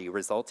morphology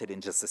resulted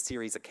in just a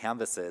series of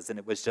canvases, and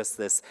it was just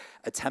this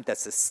attempt that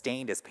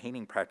sustained his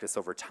painting practice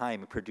over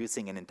time,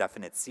 producing an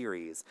indefinite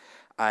series.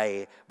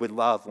 I would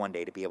love one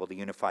day to be able to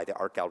unify the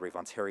Art Gallery of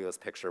Ontario's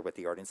picture with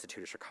the Art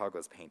Institute of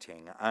Chicago's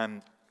painting.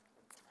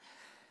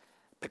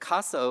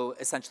 Picasso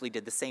essentially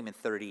did the same in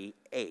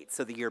 38,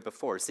 so the year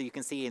before. So you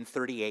can see in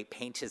 38,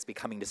 paint is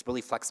becoming this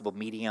really flexible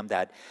medium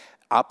that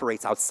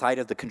operates outside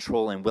of the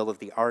control and will of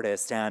the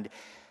artist. And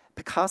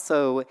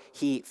Picasso,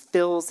 he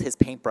fills his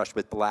paintbrush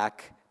with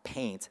black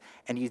paint,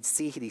 and you'd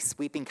see these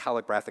sweeping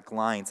calligraphic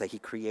lines that he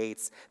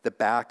creates the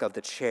back of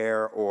the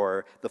chair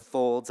or the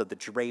folds of the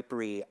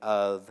drapery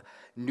of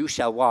Nouche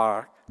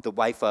Aouar, the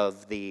wife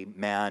of the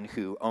man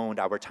who owned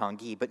our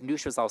Tanguy. But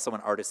Nouche was also an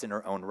artist in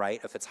her own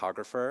right, a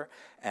photographer,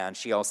 and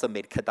she also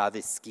made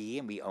Cadavre ski,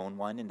 and we own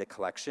one in the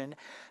collection.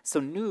 So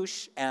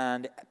Nouche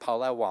and Paul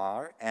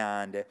Aouar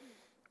and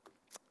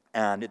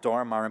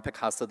Dora Maar and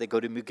Picasso, they go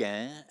to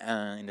Muguin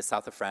in the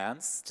south of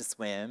France to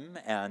swim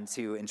and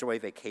to enjoy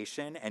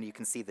vacation. And you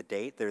can see the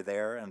date. They're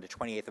there on the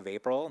 28th of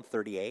April in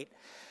 38.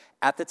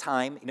 At the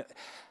time,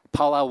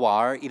 Paul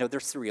Aouar, they're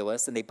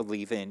surrealists and they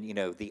believe in,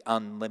 the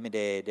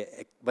unlimited,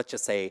 let's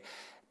just say,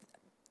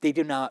 they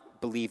do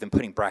not believe in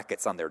putting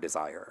brackets on their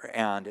desire.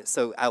 And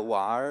so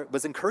Aouar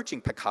was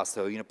encouraging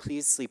Picasso,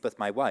 please sleep with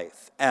my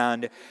wife.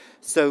 And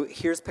so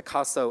here's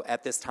Picasso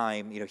at this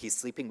time, he's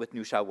sleeping with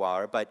Nouche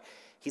Aouar, but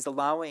he's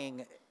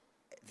allowing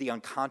the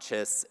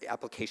unconscious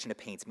application of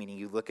paints, meaning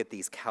you look at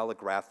these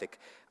calligraphic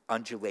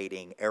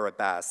undulating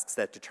arabesques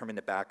that determine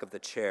the back of the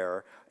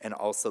chair and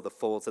also the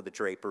folds of the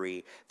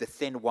drapery, the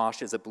thin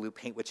washes of blue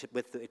paint with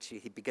which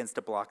he begins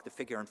to block the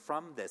figure, and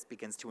from this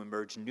begins to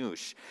emerge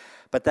Noosh.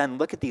 But then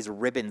look at these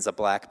ribbons of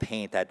black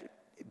paint that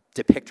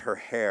depict her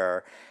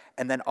hair,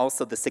 and then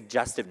also the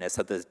suggestiveness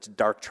of the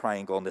dark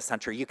triangle in the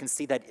center. You can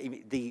see that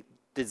the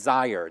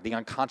desire, the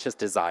unconscious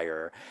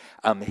desire,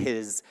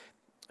 his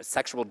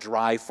sexual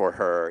drive for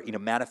her,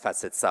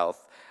 manifests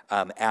itself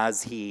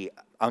as he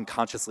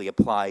unconsciously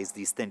applies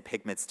these thin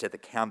pigments to the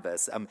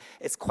canvas.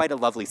 It's quite a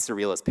lovely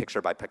surrealist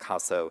picture by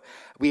Picasso.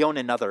 We own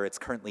another. It's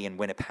currently in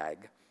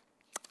Winnipeg.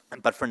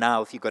 But for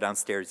now, if you go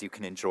downstairs, you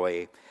can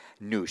enjoy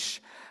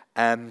Noosh.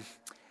 And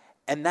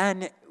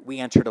then we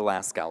enter the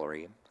last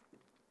gallery.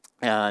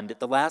 And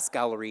the last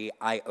gallery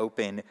I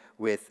open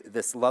with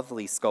this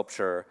lovely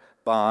sculpture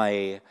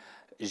by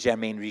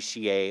Germaine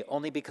Richier,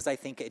 only because I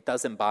think it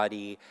does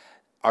embody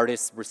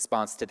artist's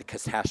response to the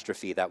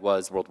catastrophe that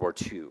was World War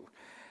II.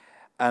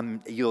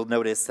 You'll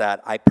notice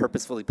that I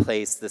purposefully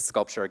placed this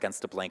sculpture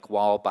against a blank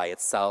wall by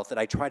itself, and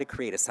I try to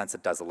create a sense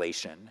of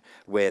desolation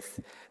with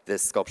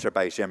this sculpture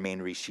by Germaine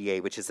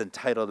Richier, which is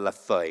entitled La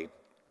Feuille.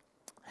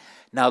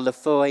 Now, La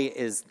Feuille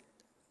is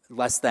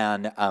less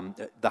than,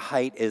 the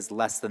height is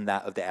less than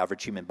that of the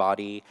average human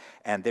body,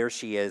 and there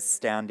she is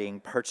standing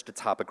perched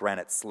atop a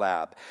granite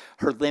slab.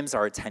 Her limbs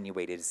are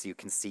attenuated, as you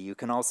can see. You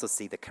can also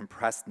see the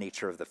compressed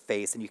nature of the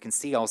face, and you can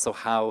see also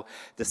how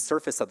the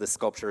surface of the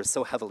sculpture is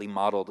so heavily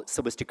modeled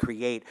so as to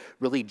create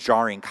really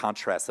jarring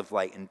contrasts of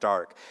light and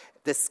dark.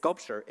 This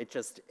sculpture,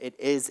 it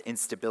is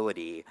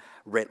instability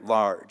writ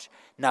large.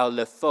 Now,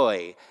 La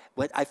Feuille,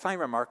 what I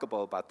find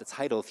remarkable about the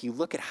title, if you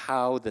look at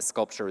how the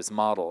sculpture is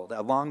modeled,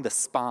 along the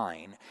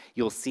spine,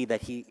 you'll see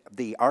that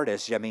the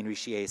artist, Germaine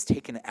Richier, has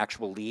taken an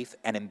actual leaf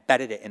and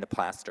embedded it into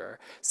plaster.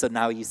 So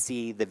now you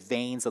see the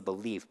veins of the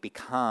leaf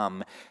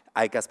become,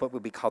 I guess, what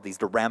would be called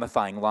the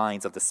ramifying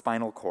lines of the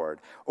spinal cord.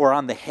 Or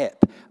on the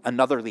hip,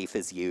 another leaf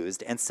is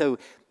used. And so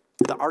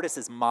the artist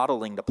is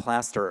modeling the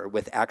plaster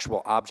with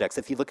actual objects.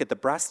 If you look at the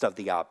breast of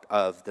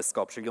the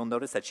sculpture, you'll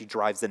notice that she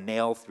drives a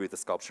nail through the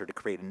sculpture to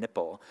create a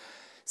nipple.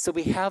 So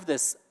we have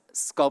this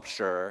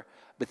sculpture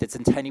with its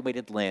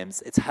attenuated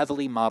limbs, its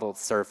heavily modeled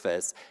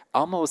surface,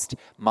 almost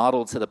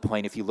modeled to the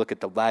point, if you look at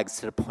the legs,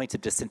 to the point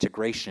of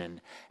disintegration.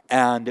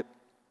 And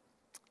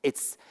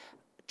it's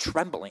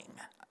trembling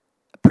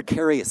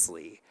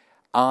precariously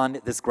on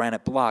this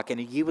granite block.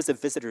 And you as a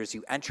visitor, as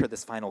you enter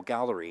this final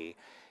gallery,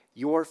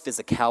 your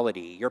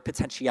physicality, your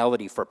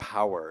potentiality for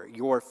power,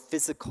 your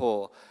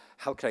physical,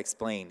 how could I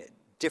explain,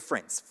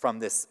 difference from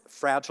this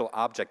fragile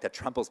object that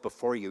trembles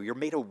before you, you're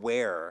made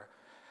aware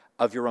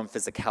of your own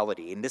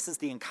physicality. And this is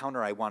the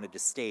encounter I wanted to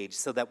stage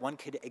so that one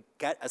could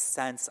get a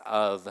sense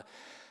of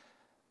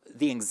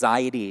the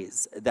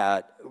anxieties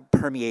that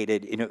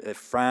permeated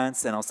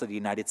France and also the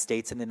United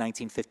States in the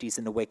 1950s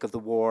in the wake of the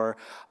war,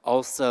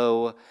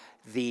 also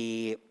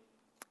the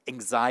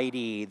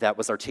anxiety that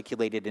was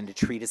articulated in the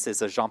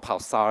treatises of Jean-Paul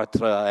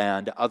Sartre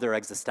and other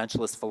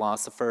existentialist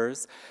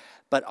philosophers,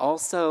 but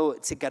also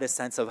to get a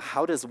sense of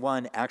how does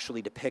one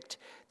actually depict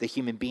the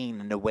human being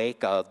in the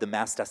wake of the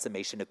mass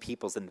decimation of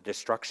peoples and the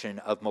destruction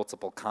of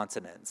multiple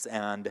continents.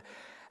 And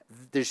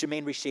the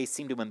Germaine Richier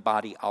seemed to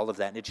embody all of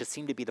that, and it just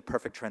seemed to be the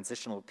perfect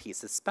transitional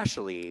piece,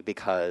 especially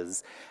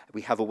because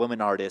we have a woman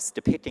artist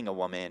depicting a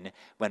woman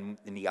when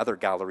in the other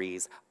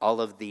galleries, all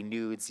of the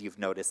nudes you've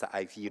noticed that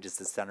I've viewed as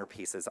the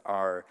centerpieces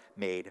are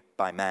made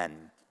by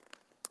men.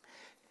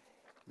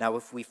 Now,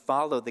 if we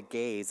follow the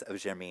gaze of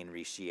Germaine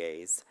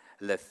Richier's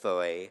La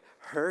Feuille,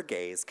 her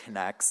gaze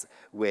connects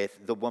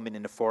with the woman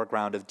in the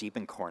foreground of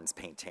Diebenkorn's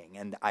painting,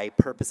 and I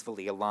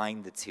purposefully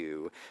aligned the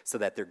two so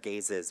that their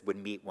gazes would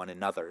meet one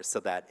another, so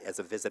that as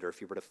a visitor,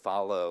 if you were to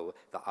follow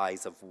the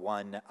eyes of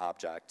one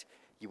object,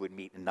 you would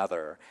meet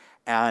another.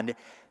 And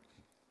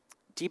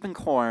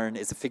Diebenkorn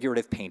is a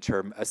figurative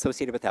painter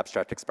associated with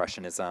abstract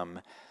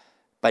expressionism,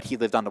 but he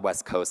lived on the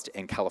West Coast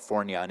in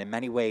California, and in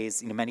many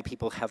ways, many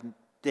people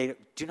they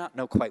do not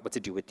know quite what to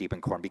do with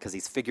Diebenkorn because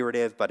he's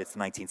figurative, but it's the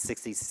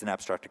 1960s, he's an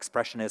abstract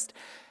expressionist.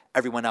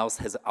 Everyone else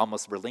has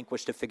almost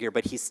relinquished a figure,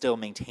 but he's still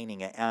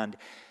maintaining it. And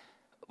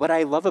what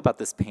I love about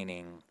this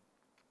painting,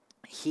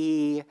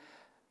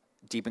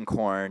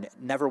 Diebenkorn,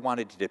 never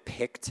wanted to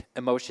depict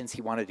emotions.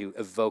 He wanted to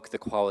evoke the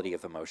quality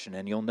of emotion.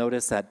 And you'll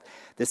notice that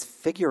this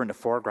figure in the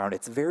foreground,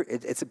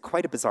 it's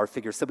quite a bizarre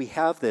figure. So we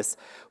have this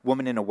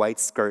woman in a white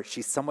skirt.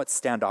 She's somewhat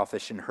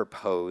standoffish in her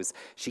pose.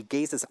 She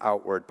gazes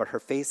outward, but her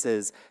face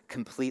is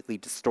completely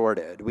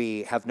distorted.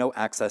 We have no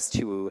access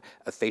to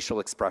a facial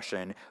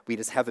expression. We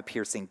just have a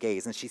piercing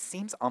gaze. And she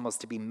seems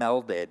almost to be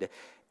melded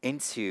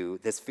into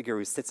this figure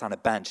who sits on a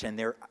bench. And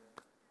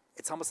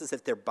it's almost as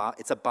if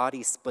it's a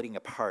body splitting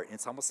apart. And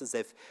it's almost as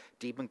if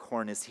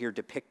Diebenkorn is here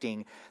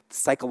depicting the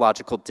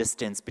psychological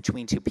distance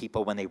between two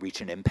people when they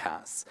reach an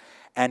impasse.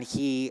 And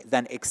he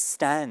then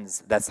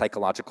extends that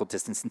psychological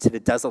distance into the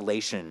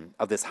desolation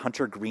of this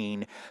hunter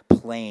green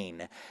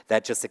plain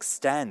that just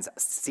extends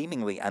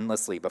seemingly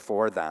endlessly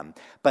before them.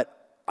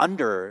 But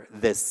under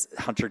this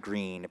hunter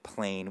green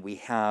plane, we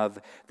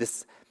have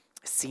this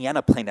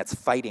sienna plane that's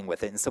fighting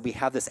with it. And so we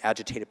have this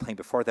agitated plane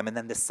before them, and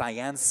then the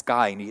cyan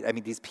sky. And I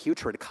mean, these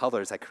putrid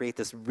colors that create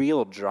this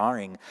real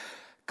jarring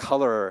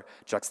color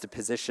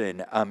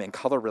juxtaposition and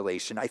color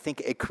relation. I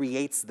think it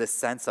creates this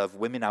sense of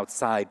women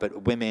outside,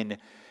 but women,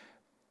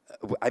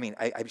 I mean,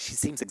 she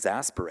seems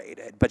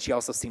exasperated, but she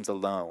also seems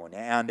alone.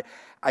 And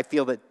I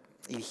feel that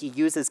he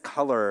uses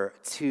color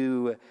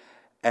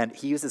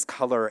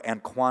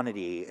and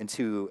quantity and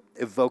to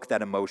evoke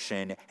that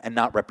emotion and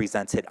not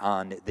represent it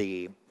on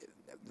the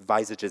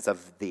visages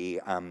of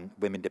the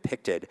women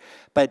depicted.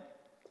 But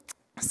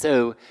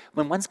so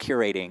when one's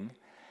curating,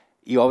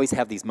 you always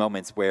have these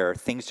moments where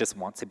things just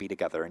want to be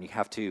together, and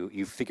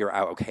you figure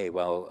out, okay,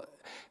 well,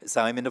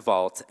 so I'm in the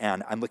vault,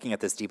 and I'm looking at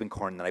this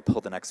Diebenkorn, and then I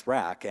pull the next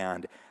rack,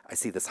 and I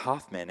see this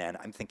Hoffman, and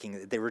I'm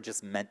thinking they were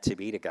just meant to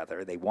be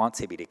together. They want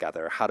to be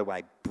together. How do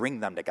I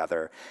bring them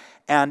together?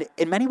 And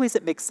in many ways,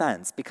 it makes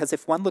sense, because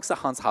if one looks at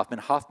Hans Hofmann,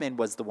 Hofmann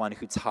was the one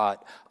who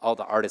taught all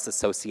the artists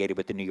associated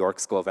with the New York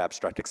School of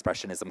Abstract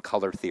Expressionism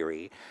color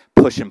theory.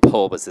 Push and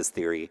pull was his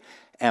theory.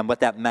 And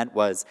what that meant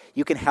was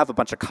you can have a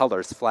bunch of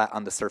colors flat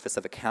on the surface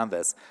of a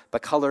canvas,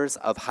 but colors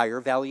of higher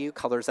value,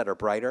 colors that are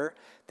brighter,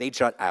 they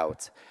jut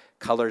out.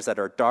 Colors that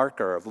are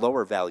darker, of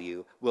lower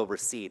value, will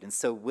recede. And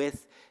so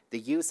with the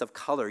use of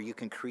color, you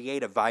can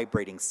create a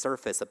vibrating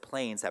surface of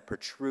planes that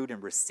protrude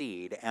and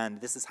recede, and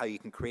this is how you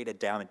can create a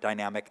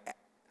dynamic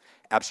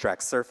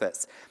abstract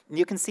surface. And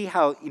you can see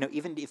how,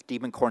 even if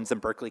Diebenkorn's in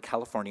Berkeley,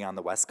 California on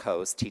the West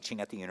Coast, teaching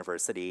at the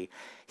university,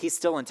 he's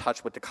still in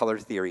touch with the color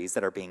theories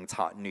that are being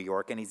taught in New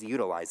York, and he's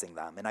utilizing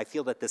them. And I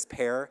feel that this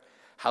pair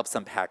helps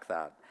unpack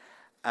that.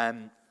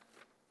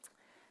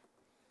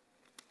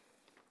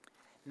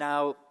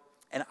 Now,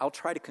 and I'll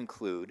try to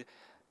conclude,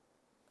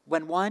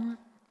 when one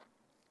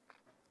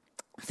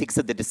thinks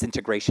of the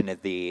disintegration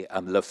of the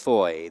le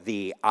feuille,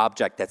 the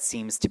object that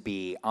seems to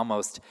be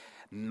almost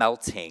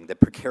melting, the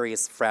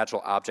precarious,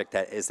 fragile object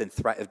that is in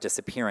threat of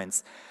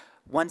disappearance,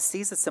 one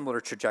sees a similar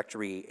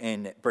trajectory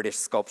in British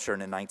sculpture in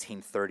the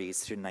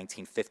 1930s to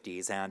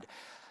 1950s. And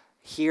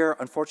here,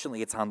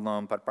 unfortunately, it's on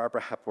loan, but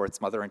Barbara Hepworth's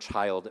Mother and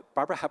Child.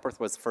 Barbara Hepworth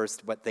was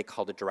first what they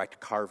called a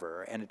direct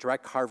carver, and a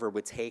direct carver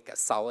would take a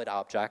solid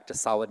object, a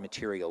solid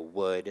material,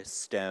 wood,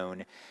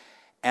 stone,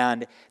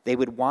 and they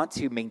would want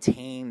to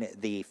maintain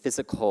the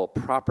physical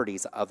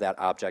properties of that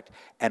object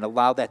and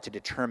allow that to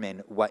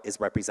determine what is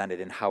represented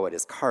and how it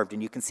is carved.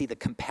 And you can see the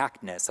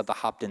compactness of the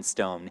Hopton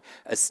stone,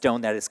 a stone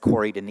that is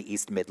quarried in the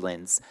East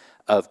Midlands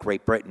of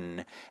Great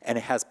Britain, and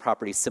it has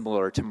properties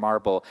similar to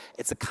marble.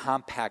 It's a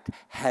compact,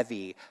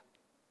 heavy,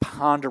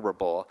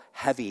 ponderable,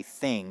 heavy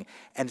thing.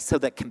 And so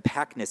that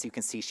compactness, you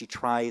can see she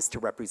tries to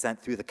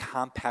represent through the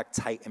compact,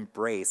 tight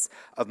embrace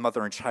of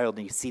mother and child,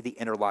 and you see the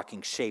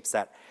interlocking shapes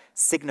that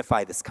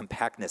signify this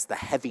compactness, the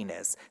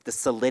heaviness, the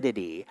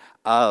solidity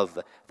of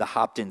the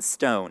Hopton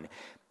stone.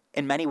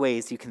 In many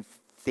ways, you can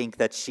think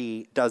that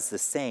she does the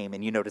same,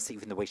 and you notice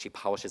even the way she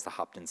polishes the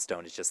Hopton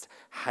stone is just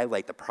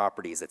highlight the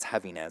properties, its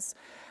heaviness,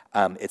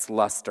 its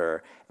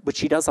luster, which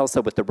she does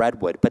also with the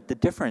redwood. But the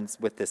difference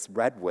with this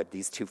redwood,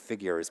 these two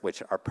figures,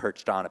 which are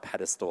perched on a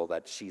pedestal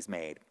that she's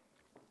made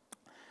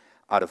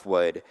out of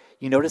wood,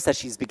 you notice that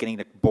she's beginning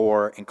to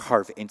bore and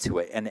carve into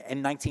it. And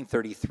in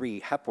 1933,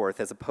 Hepworth,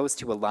 as opposed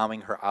to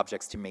allowing her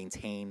objects to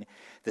maintain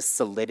this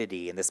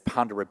solidity and this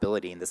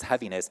ponderability and this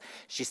heaviness,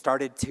 she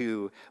started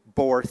to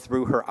bore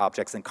through her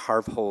objects and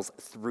carve holes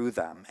through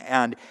them.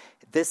 And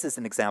this is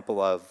an example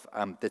of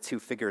the two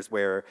figures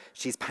where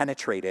she's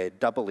penetrated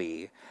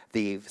doubly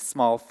the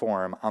small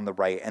form on the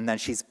right, and then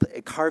she's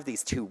carved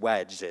these two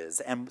wedges.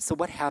 And so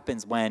what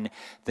happens when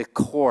the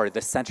core,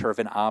 the center of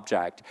an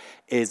object,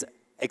 is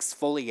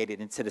exfoliated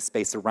into the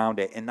space around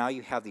it, and now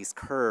you have these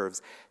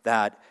curves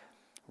that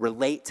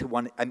relate to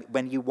one. I mean,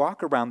 when you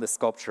walk around the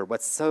sculpture,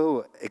 what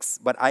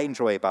I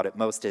enjoy about it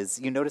most is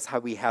you notice how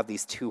we have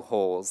these two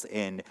holes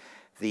in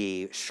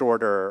the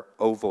shorter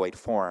ovoid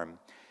form,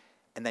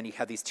 and then you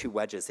have these two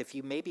wedges. If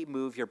you maybe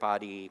move your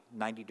body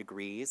 90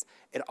 degrees,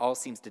 it all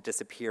seems to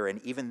disappear,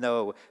 and even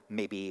though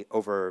maybe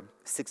over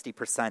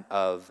 60%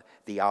 of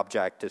the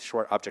object, the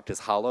short object, is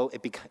hollow,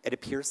 it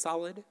appears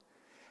solid.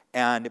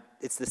 And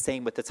it's the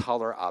same with the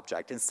taller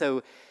object. And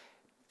so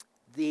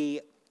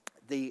the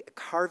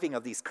carving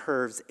of these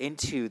curves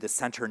into the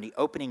center and the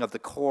opening of the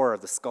core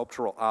of the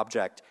sculptural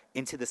object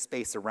into the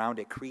space around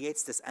it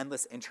creates this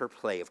endless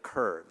interplay of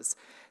curves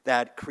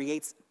that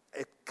creates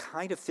a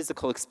kind of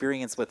physical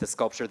experience with the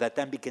sculpture that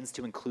then begins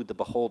to include the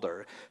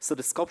beholder. So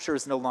the sculpture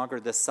is no longer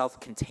this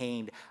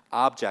self-contained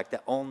object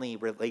that only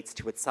relates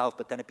to itself,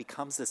 but then it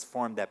becomes this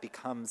form that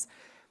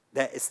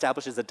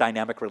establishes a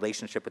dynamic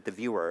relationship with the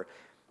viewer.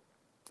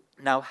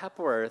 Now,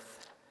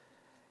 Hepworth,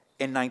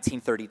 in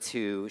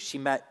 1932, she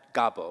met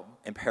Gabo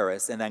in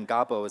Paris, and then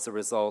Gabo, as a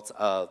result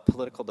of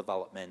political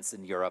developments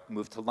in Europe,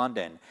 moved to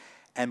London.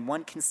 And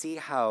one can see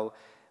how,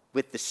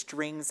 with the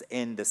strings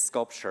in the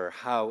sculpture,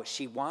 how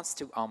she wants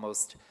to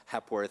almost,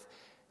 Hepworth,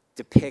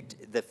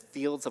 depict the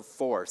fields of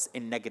force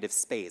in negative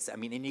space. I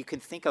mean, and you can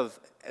think of,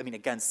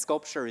 again,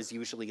 sculpture is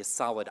usually a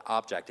solid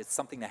object. It's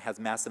something that has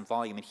mass and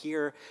volume. And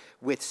here,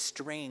 with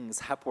strings,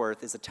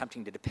 Hepworth is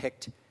attempting to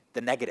depict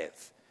the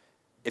negative,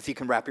 if you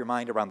can wrap your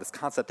mind around this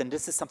concept. And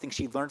this is something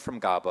she learned from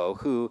Gabo,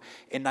 who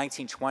in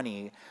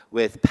 1920,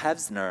 with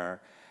Pevsner,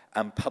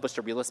 published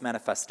a realist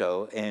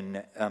manifesto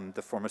in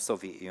the former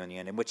Soviet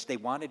Union, in which they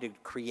wanted to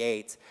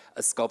create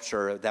a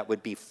sculpture that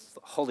would be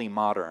wholly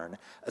modern,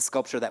 a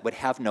sculpture that would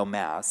have no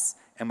mass.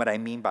 And what I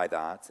mean by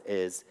that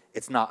is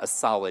it's not a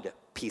solid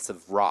piece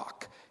of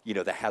rock,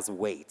 that has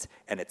weight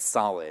and it's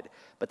solid,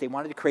 but they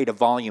wanted to create a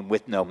volume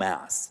with no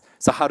mass.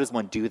 So how does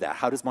one do that?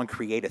 How does one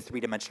create a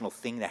three-dimensional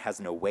thing that has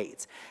no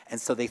weight?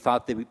 And so they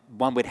thought that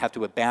one would have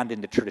to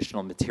abandon the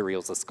traditional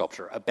materials of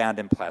sculpture,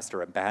 abandon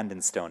plaster,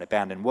 abandon stone,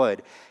 abandon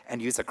wood,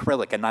 and use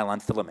acrylic and nylon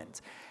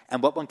filament.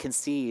 And what one can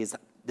see is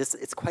this,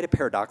 it's quite a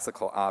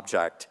paradoxical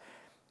object.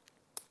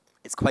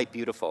 It's quite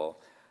beautiful,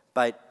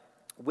 but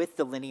with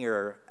the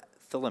linear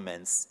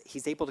filaments,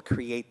 he's able to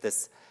create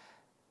this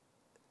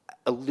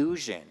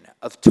illusion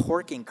of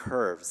torquing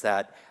curves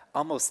that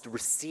almost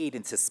recede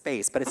into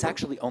space, but it's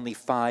actually only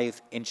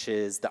 5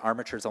 inches, the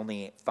armature is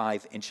only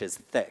 5 inches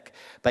thick.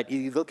 But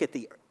you look at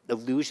the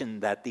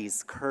illusion that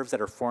these curves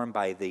that are formed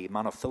by the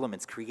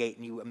monofilaments create,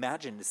 and you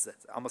imagine this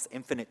almost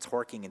infinite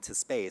torquing into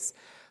space.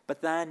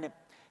 But then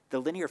the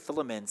linear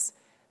filaments,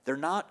 they're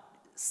not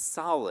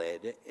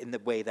solid in the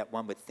way that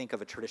one would think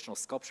of a traditional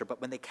sculpture, but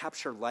when they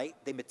capture light,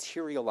 they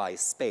materialize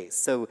space.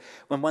 So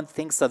when one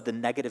thinks of the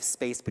negative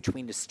space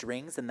between the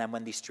strings, and then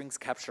when these strings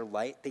capture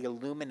light, they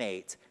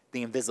illuminate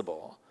the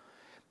invisible.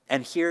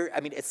 And here,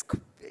 it's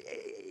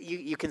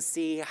you can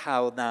see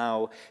how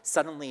now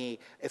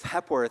suddenly, if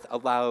Hepworth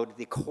allowed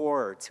the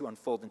core to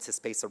unfold into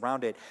space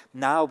around it,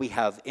 now we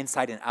have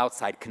inside and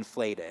outside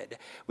conflated.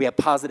 We have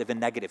positive and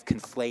negative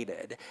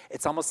conflated.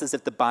 It's almost as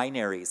if the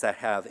binaries that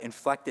have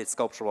inflected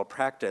sculptural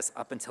practice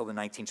up until the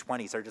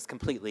 1920s are just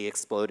completely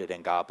exploded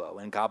in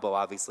Gabo. And Gabo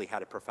obviously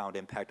had a profound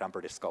impact on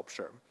British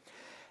sculpture.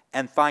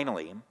 And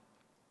finally,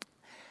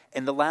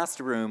 in the last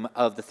room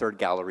of the third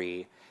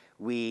gallery,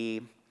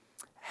 we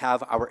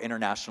have our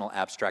international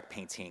abstract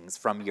paintings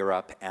from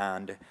Europe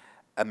and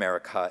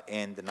America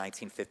in the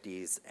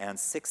 1950s and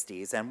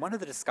 60s. And one of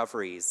the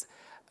discoveries,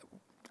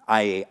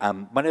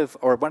 one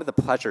of the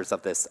pleasures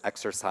of this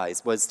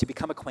exercise was to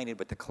become acquainted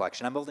with the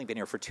collection. I've only been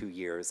here for 2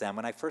 years, and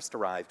when I first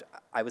arrived,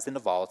 I was in the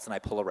vaults and I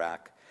pull a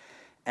rack.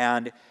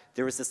 And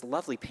there was this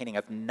lovely painting.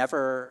 I've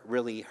never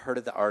really heard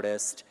of the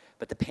artist,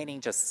 but the painting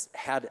just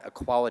had a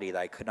quality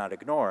that I could not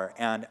ignore.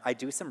 And I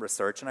do some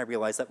research, and I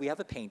realize that we have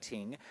a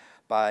painting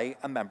by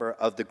a member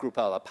of the Grupo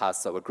El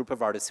Paso, a group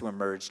of artists who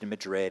emerged in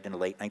Madrid in the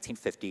late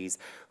 1950s,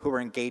 who were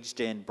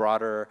engaged in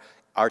broader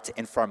art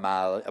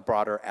informal, a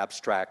broader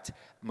abstract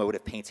mode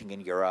of painting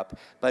in Europe,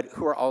 but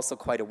who are also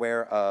quite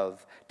aware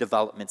of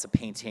developments of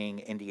painting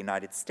in the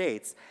United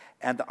States.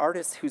 And the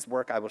artist whose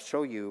work I will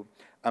show you,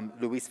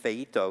 Luis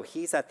Feito,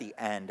 he's at the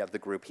end of the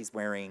group. He's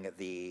wearing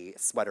the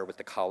sweater with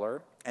the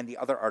collar. And the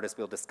other artist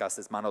we'll discuss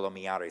is Manolo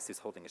Millares, who's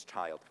holding his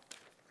child.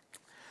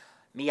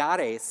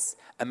 Millares,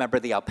 a member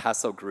of the El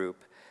Paso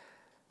group,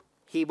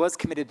 he was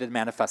committed to the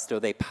manifesto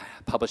they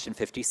published in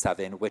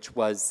 '57, which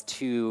was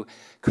to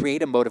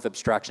create a mode of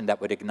abstraction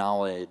that would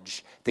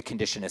acknowledge the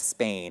condition of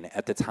Spain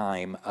at the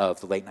time of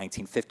the late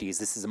 1950s.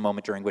 This is a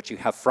moment during which you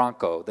have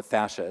Franco, the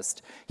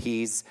fascist.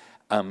 He's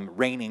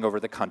reigning over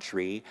the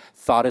country.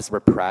 Thought is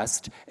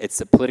repressed. It's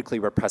a politically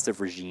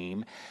repressive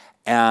regime.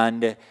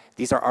 And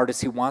these are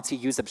artists who want to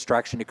use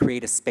abstraction to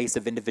create a space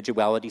of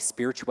individuality,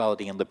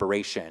 spirituality, and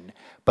liberation,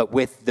 but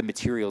with the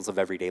materials of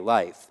everyday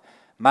life.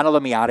 Manolo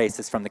Millares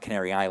is from the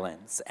Canary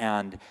Islands,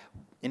 and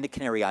in the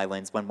Canary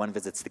Islands, when one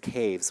visits the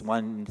caves,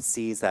 one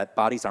sees that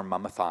bodies are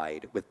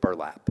mummified with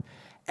burlap.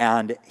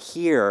 And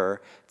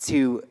here,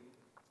 to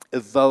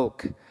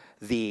evoke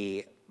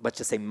the, let's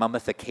just say,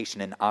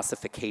 mummification and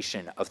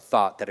ossification of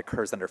thought that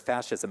occurs under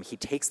fascism, he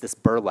takes this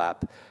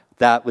burlap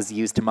that was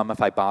used to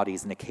mummify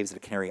bodies in the caves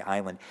of the Canary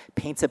Island,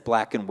 paints it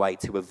black and white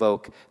to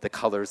evoke the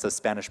colors of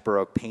Spanish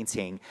Baroque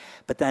painting,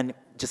 but then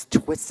just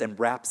twists and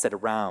wraps it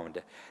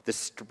around the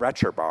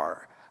stretcher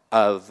bar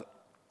of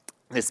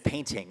this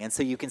painting. And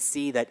so you can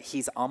see that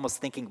he's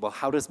almost thinking, well,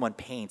 how does one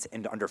paint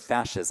under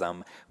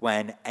fascism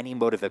when any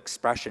mode of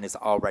expression is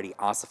already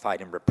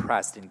ossified and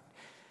repressed and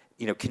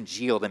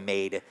congealed and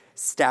made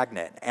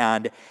stagnant?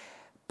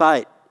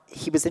 But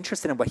he was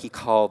interested in what he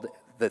called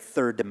the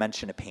third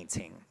dimension of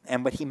painting.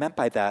 And what he meant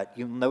by that,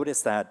 you'll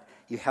notice that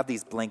you have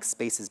these blank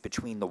spaces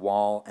between the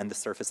wall and the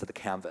surface of the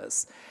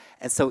canvas.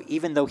 And so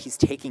even though he's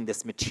taking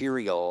this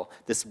material,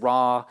 this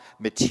raw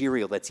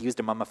material that's used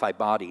to mummify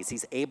bodies,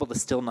 he's able to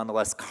still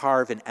nonetheless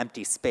carve an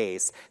empty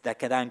space that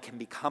then can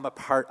become a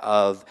part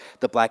of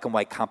the black and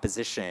white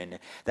composition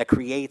that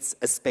creates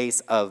a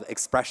space of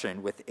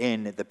expression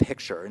within the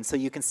picture. And so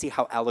you can see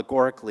how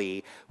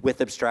allegorically,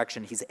 with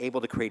abstraction, he's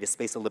able to create a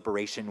space of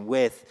liberation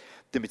with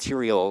the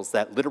materials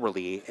that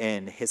literally,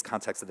 in his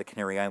context of the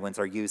Canary Islands,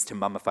 are used to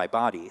mummify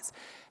bodies.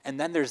 And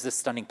then there's this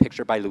stunning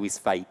picture by Luis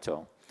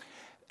Feito.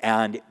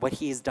 And what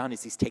he's done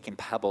is he's taken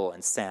pebble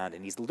and sand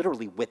and he's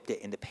literally whipped it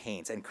into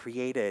paint and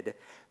created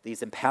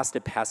these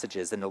impasted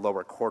passages in the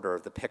lower quarter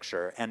of the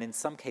picture. And in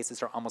some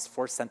cases are almost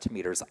 4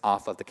 centimeters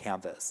off of the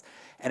canvas.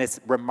 And it's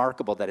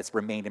remarkable that it's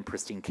remained in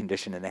pristine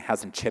condition and it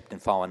hasn't chipped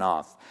and fallen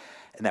off,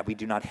 and that we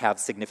do not have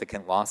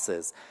significant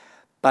losses.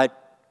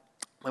 But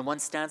when one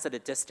stands at a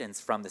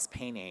distance from this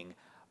painting,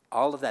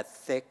 all of that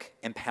thick,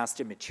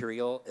 impasted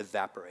material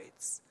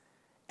evaporates,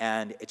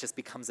 and it just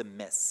becomes a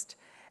mist.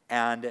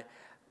 And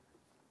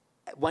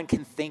one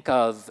can think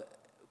of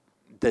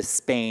the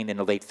Spain in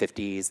the late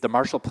 50s. The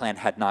Marshall Plan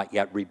had not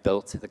yet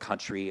rebuilt the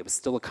country. It was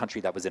still a country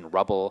that was in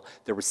rubble.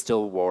 There were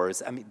still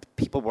wars. I mean,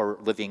 people were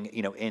living,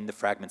 in the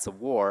fragments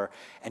of war,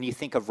 and you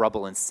think of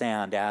rubble and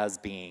sand as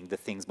being the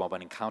things one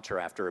would encounter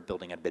after a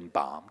building had been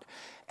bombed.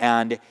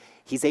 And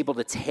he's able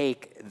to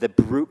take the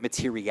brute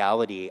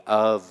materiality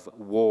of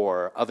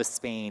war, of a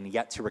Spain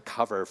yet to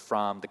recover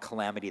from the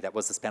calamity that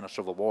was the Spanish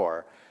Civil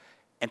War,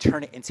 and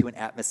turn it into an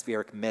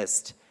atmospheric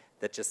mist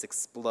that just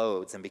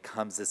explodes and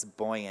becomes this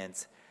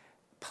buoyant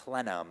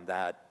plenum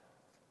that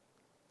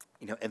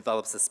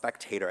envelops the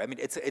spectator. I mean,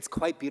 it's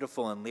quite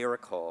beautiful and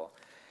lyrical,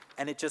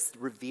 and it just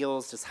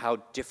reveals just how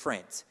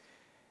different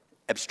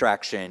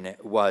abstraction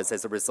was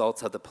as a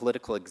result of the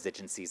political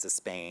exigencies of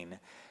Spain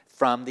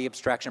from the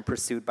abstraction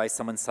pursued by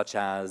someone such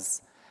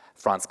as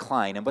Franz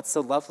Kline. And what's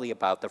so lovely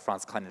about the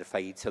Franz Kline and the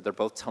Fallito, they're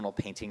both tonal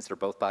paintings, they're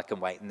both black and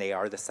white, and they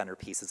are the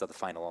centerpieces of the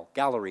final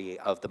gallery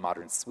of the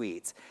Modern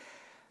Suite.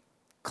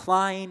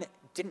 Kline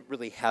didn't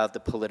really have the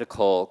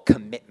political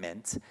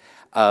commitment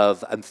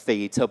of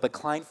Fallito, but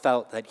Kline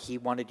felt that he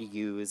wanted to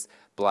use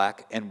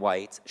black and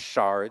white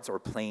shards or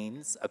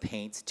planes of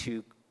paint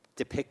to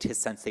depict his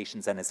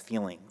sensations and his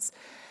feelings.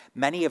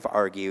 Many have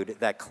argued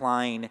that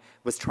Kline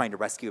was trying to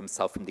rescue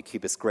himself from the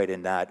Cubist grid,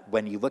 in that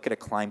when you look at a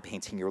Kline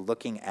painting, you're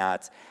looking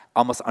at,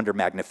 almost under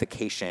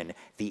magnification,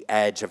 the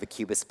edge of a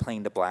Cubist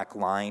plane, the black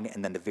line,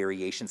 and then the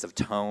variations of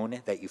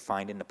tone that you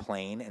find in the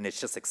plane, and it's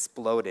just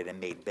exploded and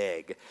made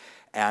big.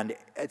 And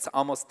it's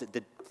almost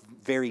the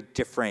very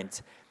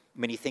different,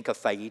 when you think of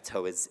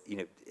Fallito as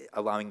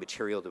allowing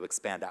material to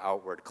expand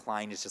outward,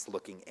 Kline is just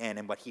looking in,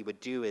 and what he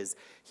would do is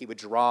he would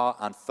draw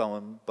on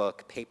phone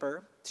book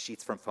paper,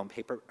 sheets from phone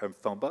paper or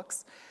phone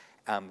books,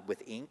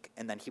 with ink,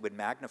 and then he would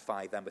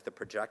magnify them with a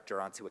projector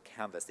onto a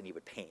canvas, and he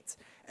would paint.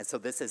 And so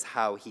this is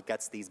how he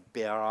gets these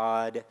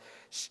broad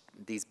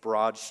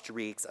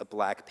streaks of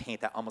black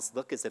paint that almost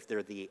look as if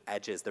they're the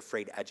edges, the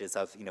frayed edges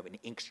of an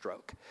ink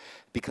stroke,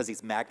 because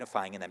he's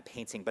magnifying and then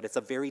painting. But it's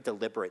a very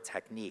deliberate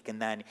technique. And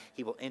then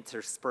he will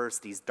intersperse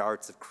these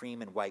darts of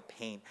cream and white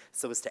paint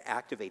so as to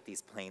activate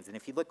these planes. And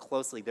if you look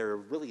closely, there are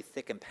really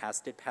thick and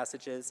pasted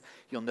passages.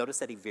 You'll notice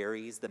that he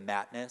varies the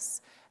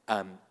mateness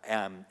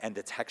and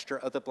the texture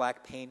of the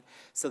black paint,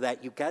 so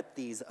that you get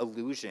these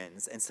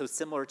illusions. And so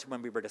similar to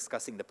when we were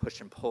discussing the push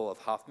and pull of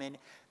Hoffman,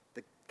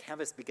 the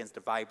canvas begins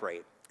to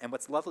vibrate. And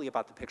what's lovely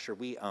about the picture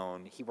we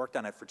own, he worked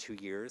on it for 2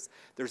 years,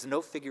 there's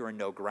no figure and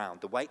no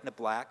ground. The white and the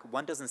black,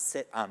 one doesn't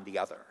sit on the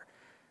other.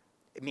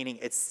 Meaning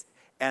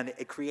and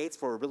it creates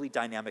for a really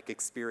dynamic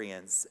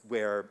experience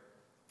and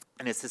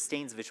it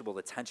sustains visual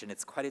attention.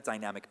 It's quite a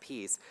dynamic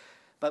piece.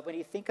 But when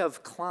you think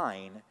of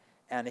Kline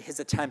and his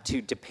attempt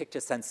to depict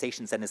his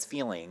sensations and his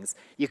feelings,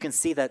 you can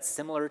see that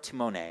similar to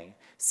Monet,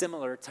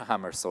 similar to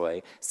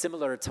Hammershøi,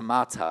 similar to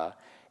Mata,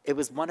 it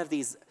was one of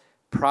these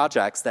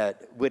projects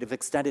that would have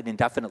extended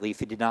indefinitely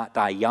if he did not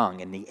die young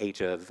in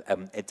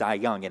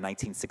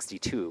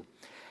 1962.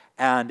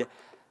 And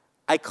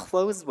I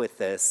close with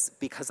this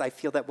because I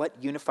feel that what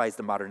unifies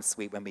the Modern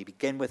Suite, when we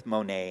begin with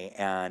Monet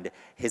and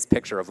his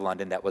picture of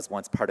London that was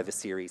once part of a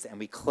series, and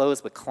we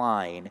close with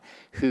Kline,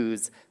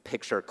 whose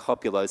picture,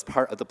 Coppola, is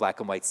part of the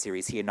black and white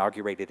series he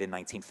inaugurated in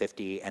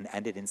 1950 and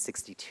ended in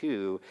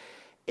 62,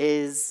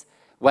 is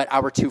what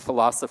our two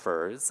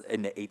philosophers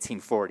in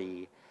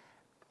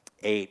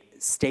 1848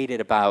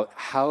 stated about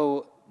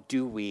how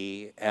do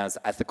we, as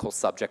ethical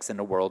subjects in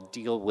the world,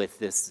 deal with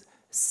this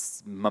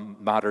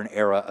modern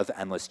era of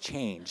endless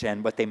change.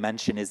 And what they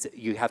mention is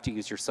you have to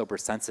use your sober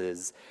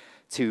senses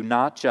to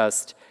not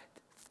just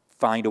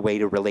find a way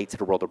to relate to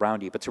the world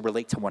around you, but to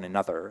relate to one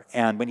another.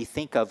 And when you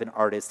think of an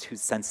artist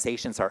whose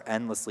sensations are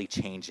endlessly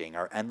changing,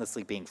 are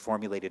endlessly being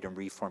formulated and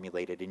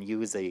reformulated, and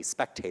you as a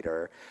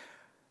spectator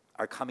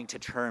are coming to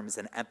terms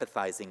and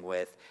empathizing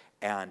with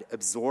and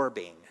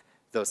absorbing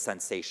those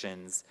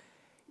sensations,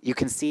 you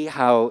can see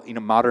how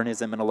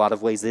modernism in a lot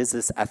of ways is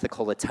this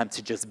ethical attempt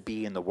to just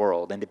be in the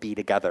world and to be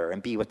together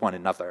and be with one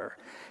another.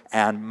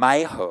 And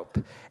my hope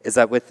is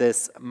that with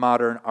this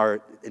modern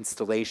art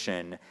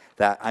installation,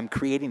 that I'm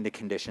creating the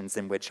conditions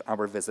in which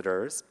our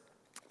visitors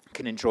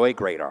can enjoy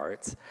great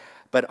art,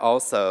 but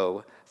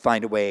also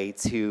find a way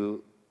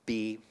to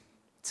be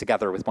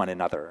together with one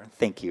another.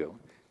 Thank you.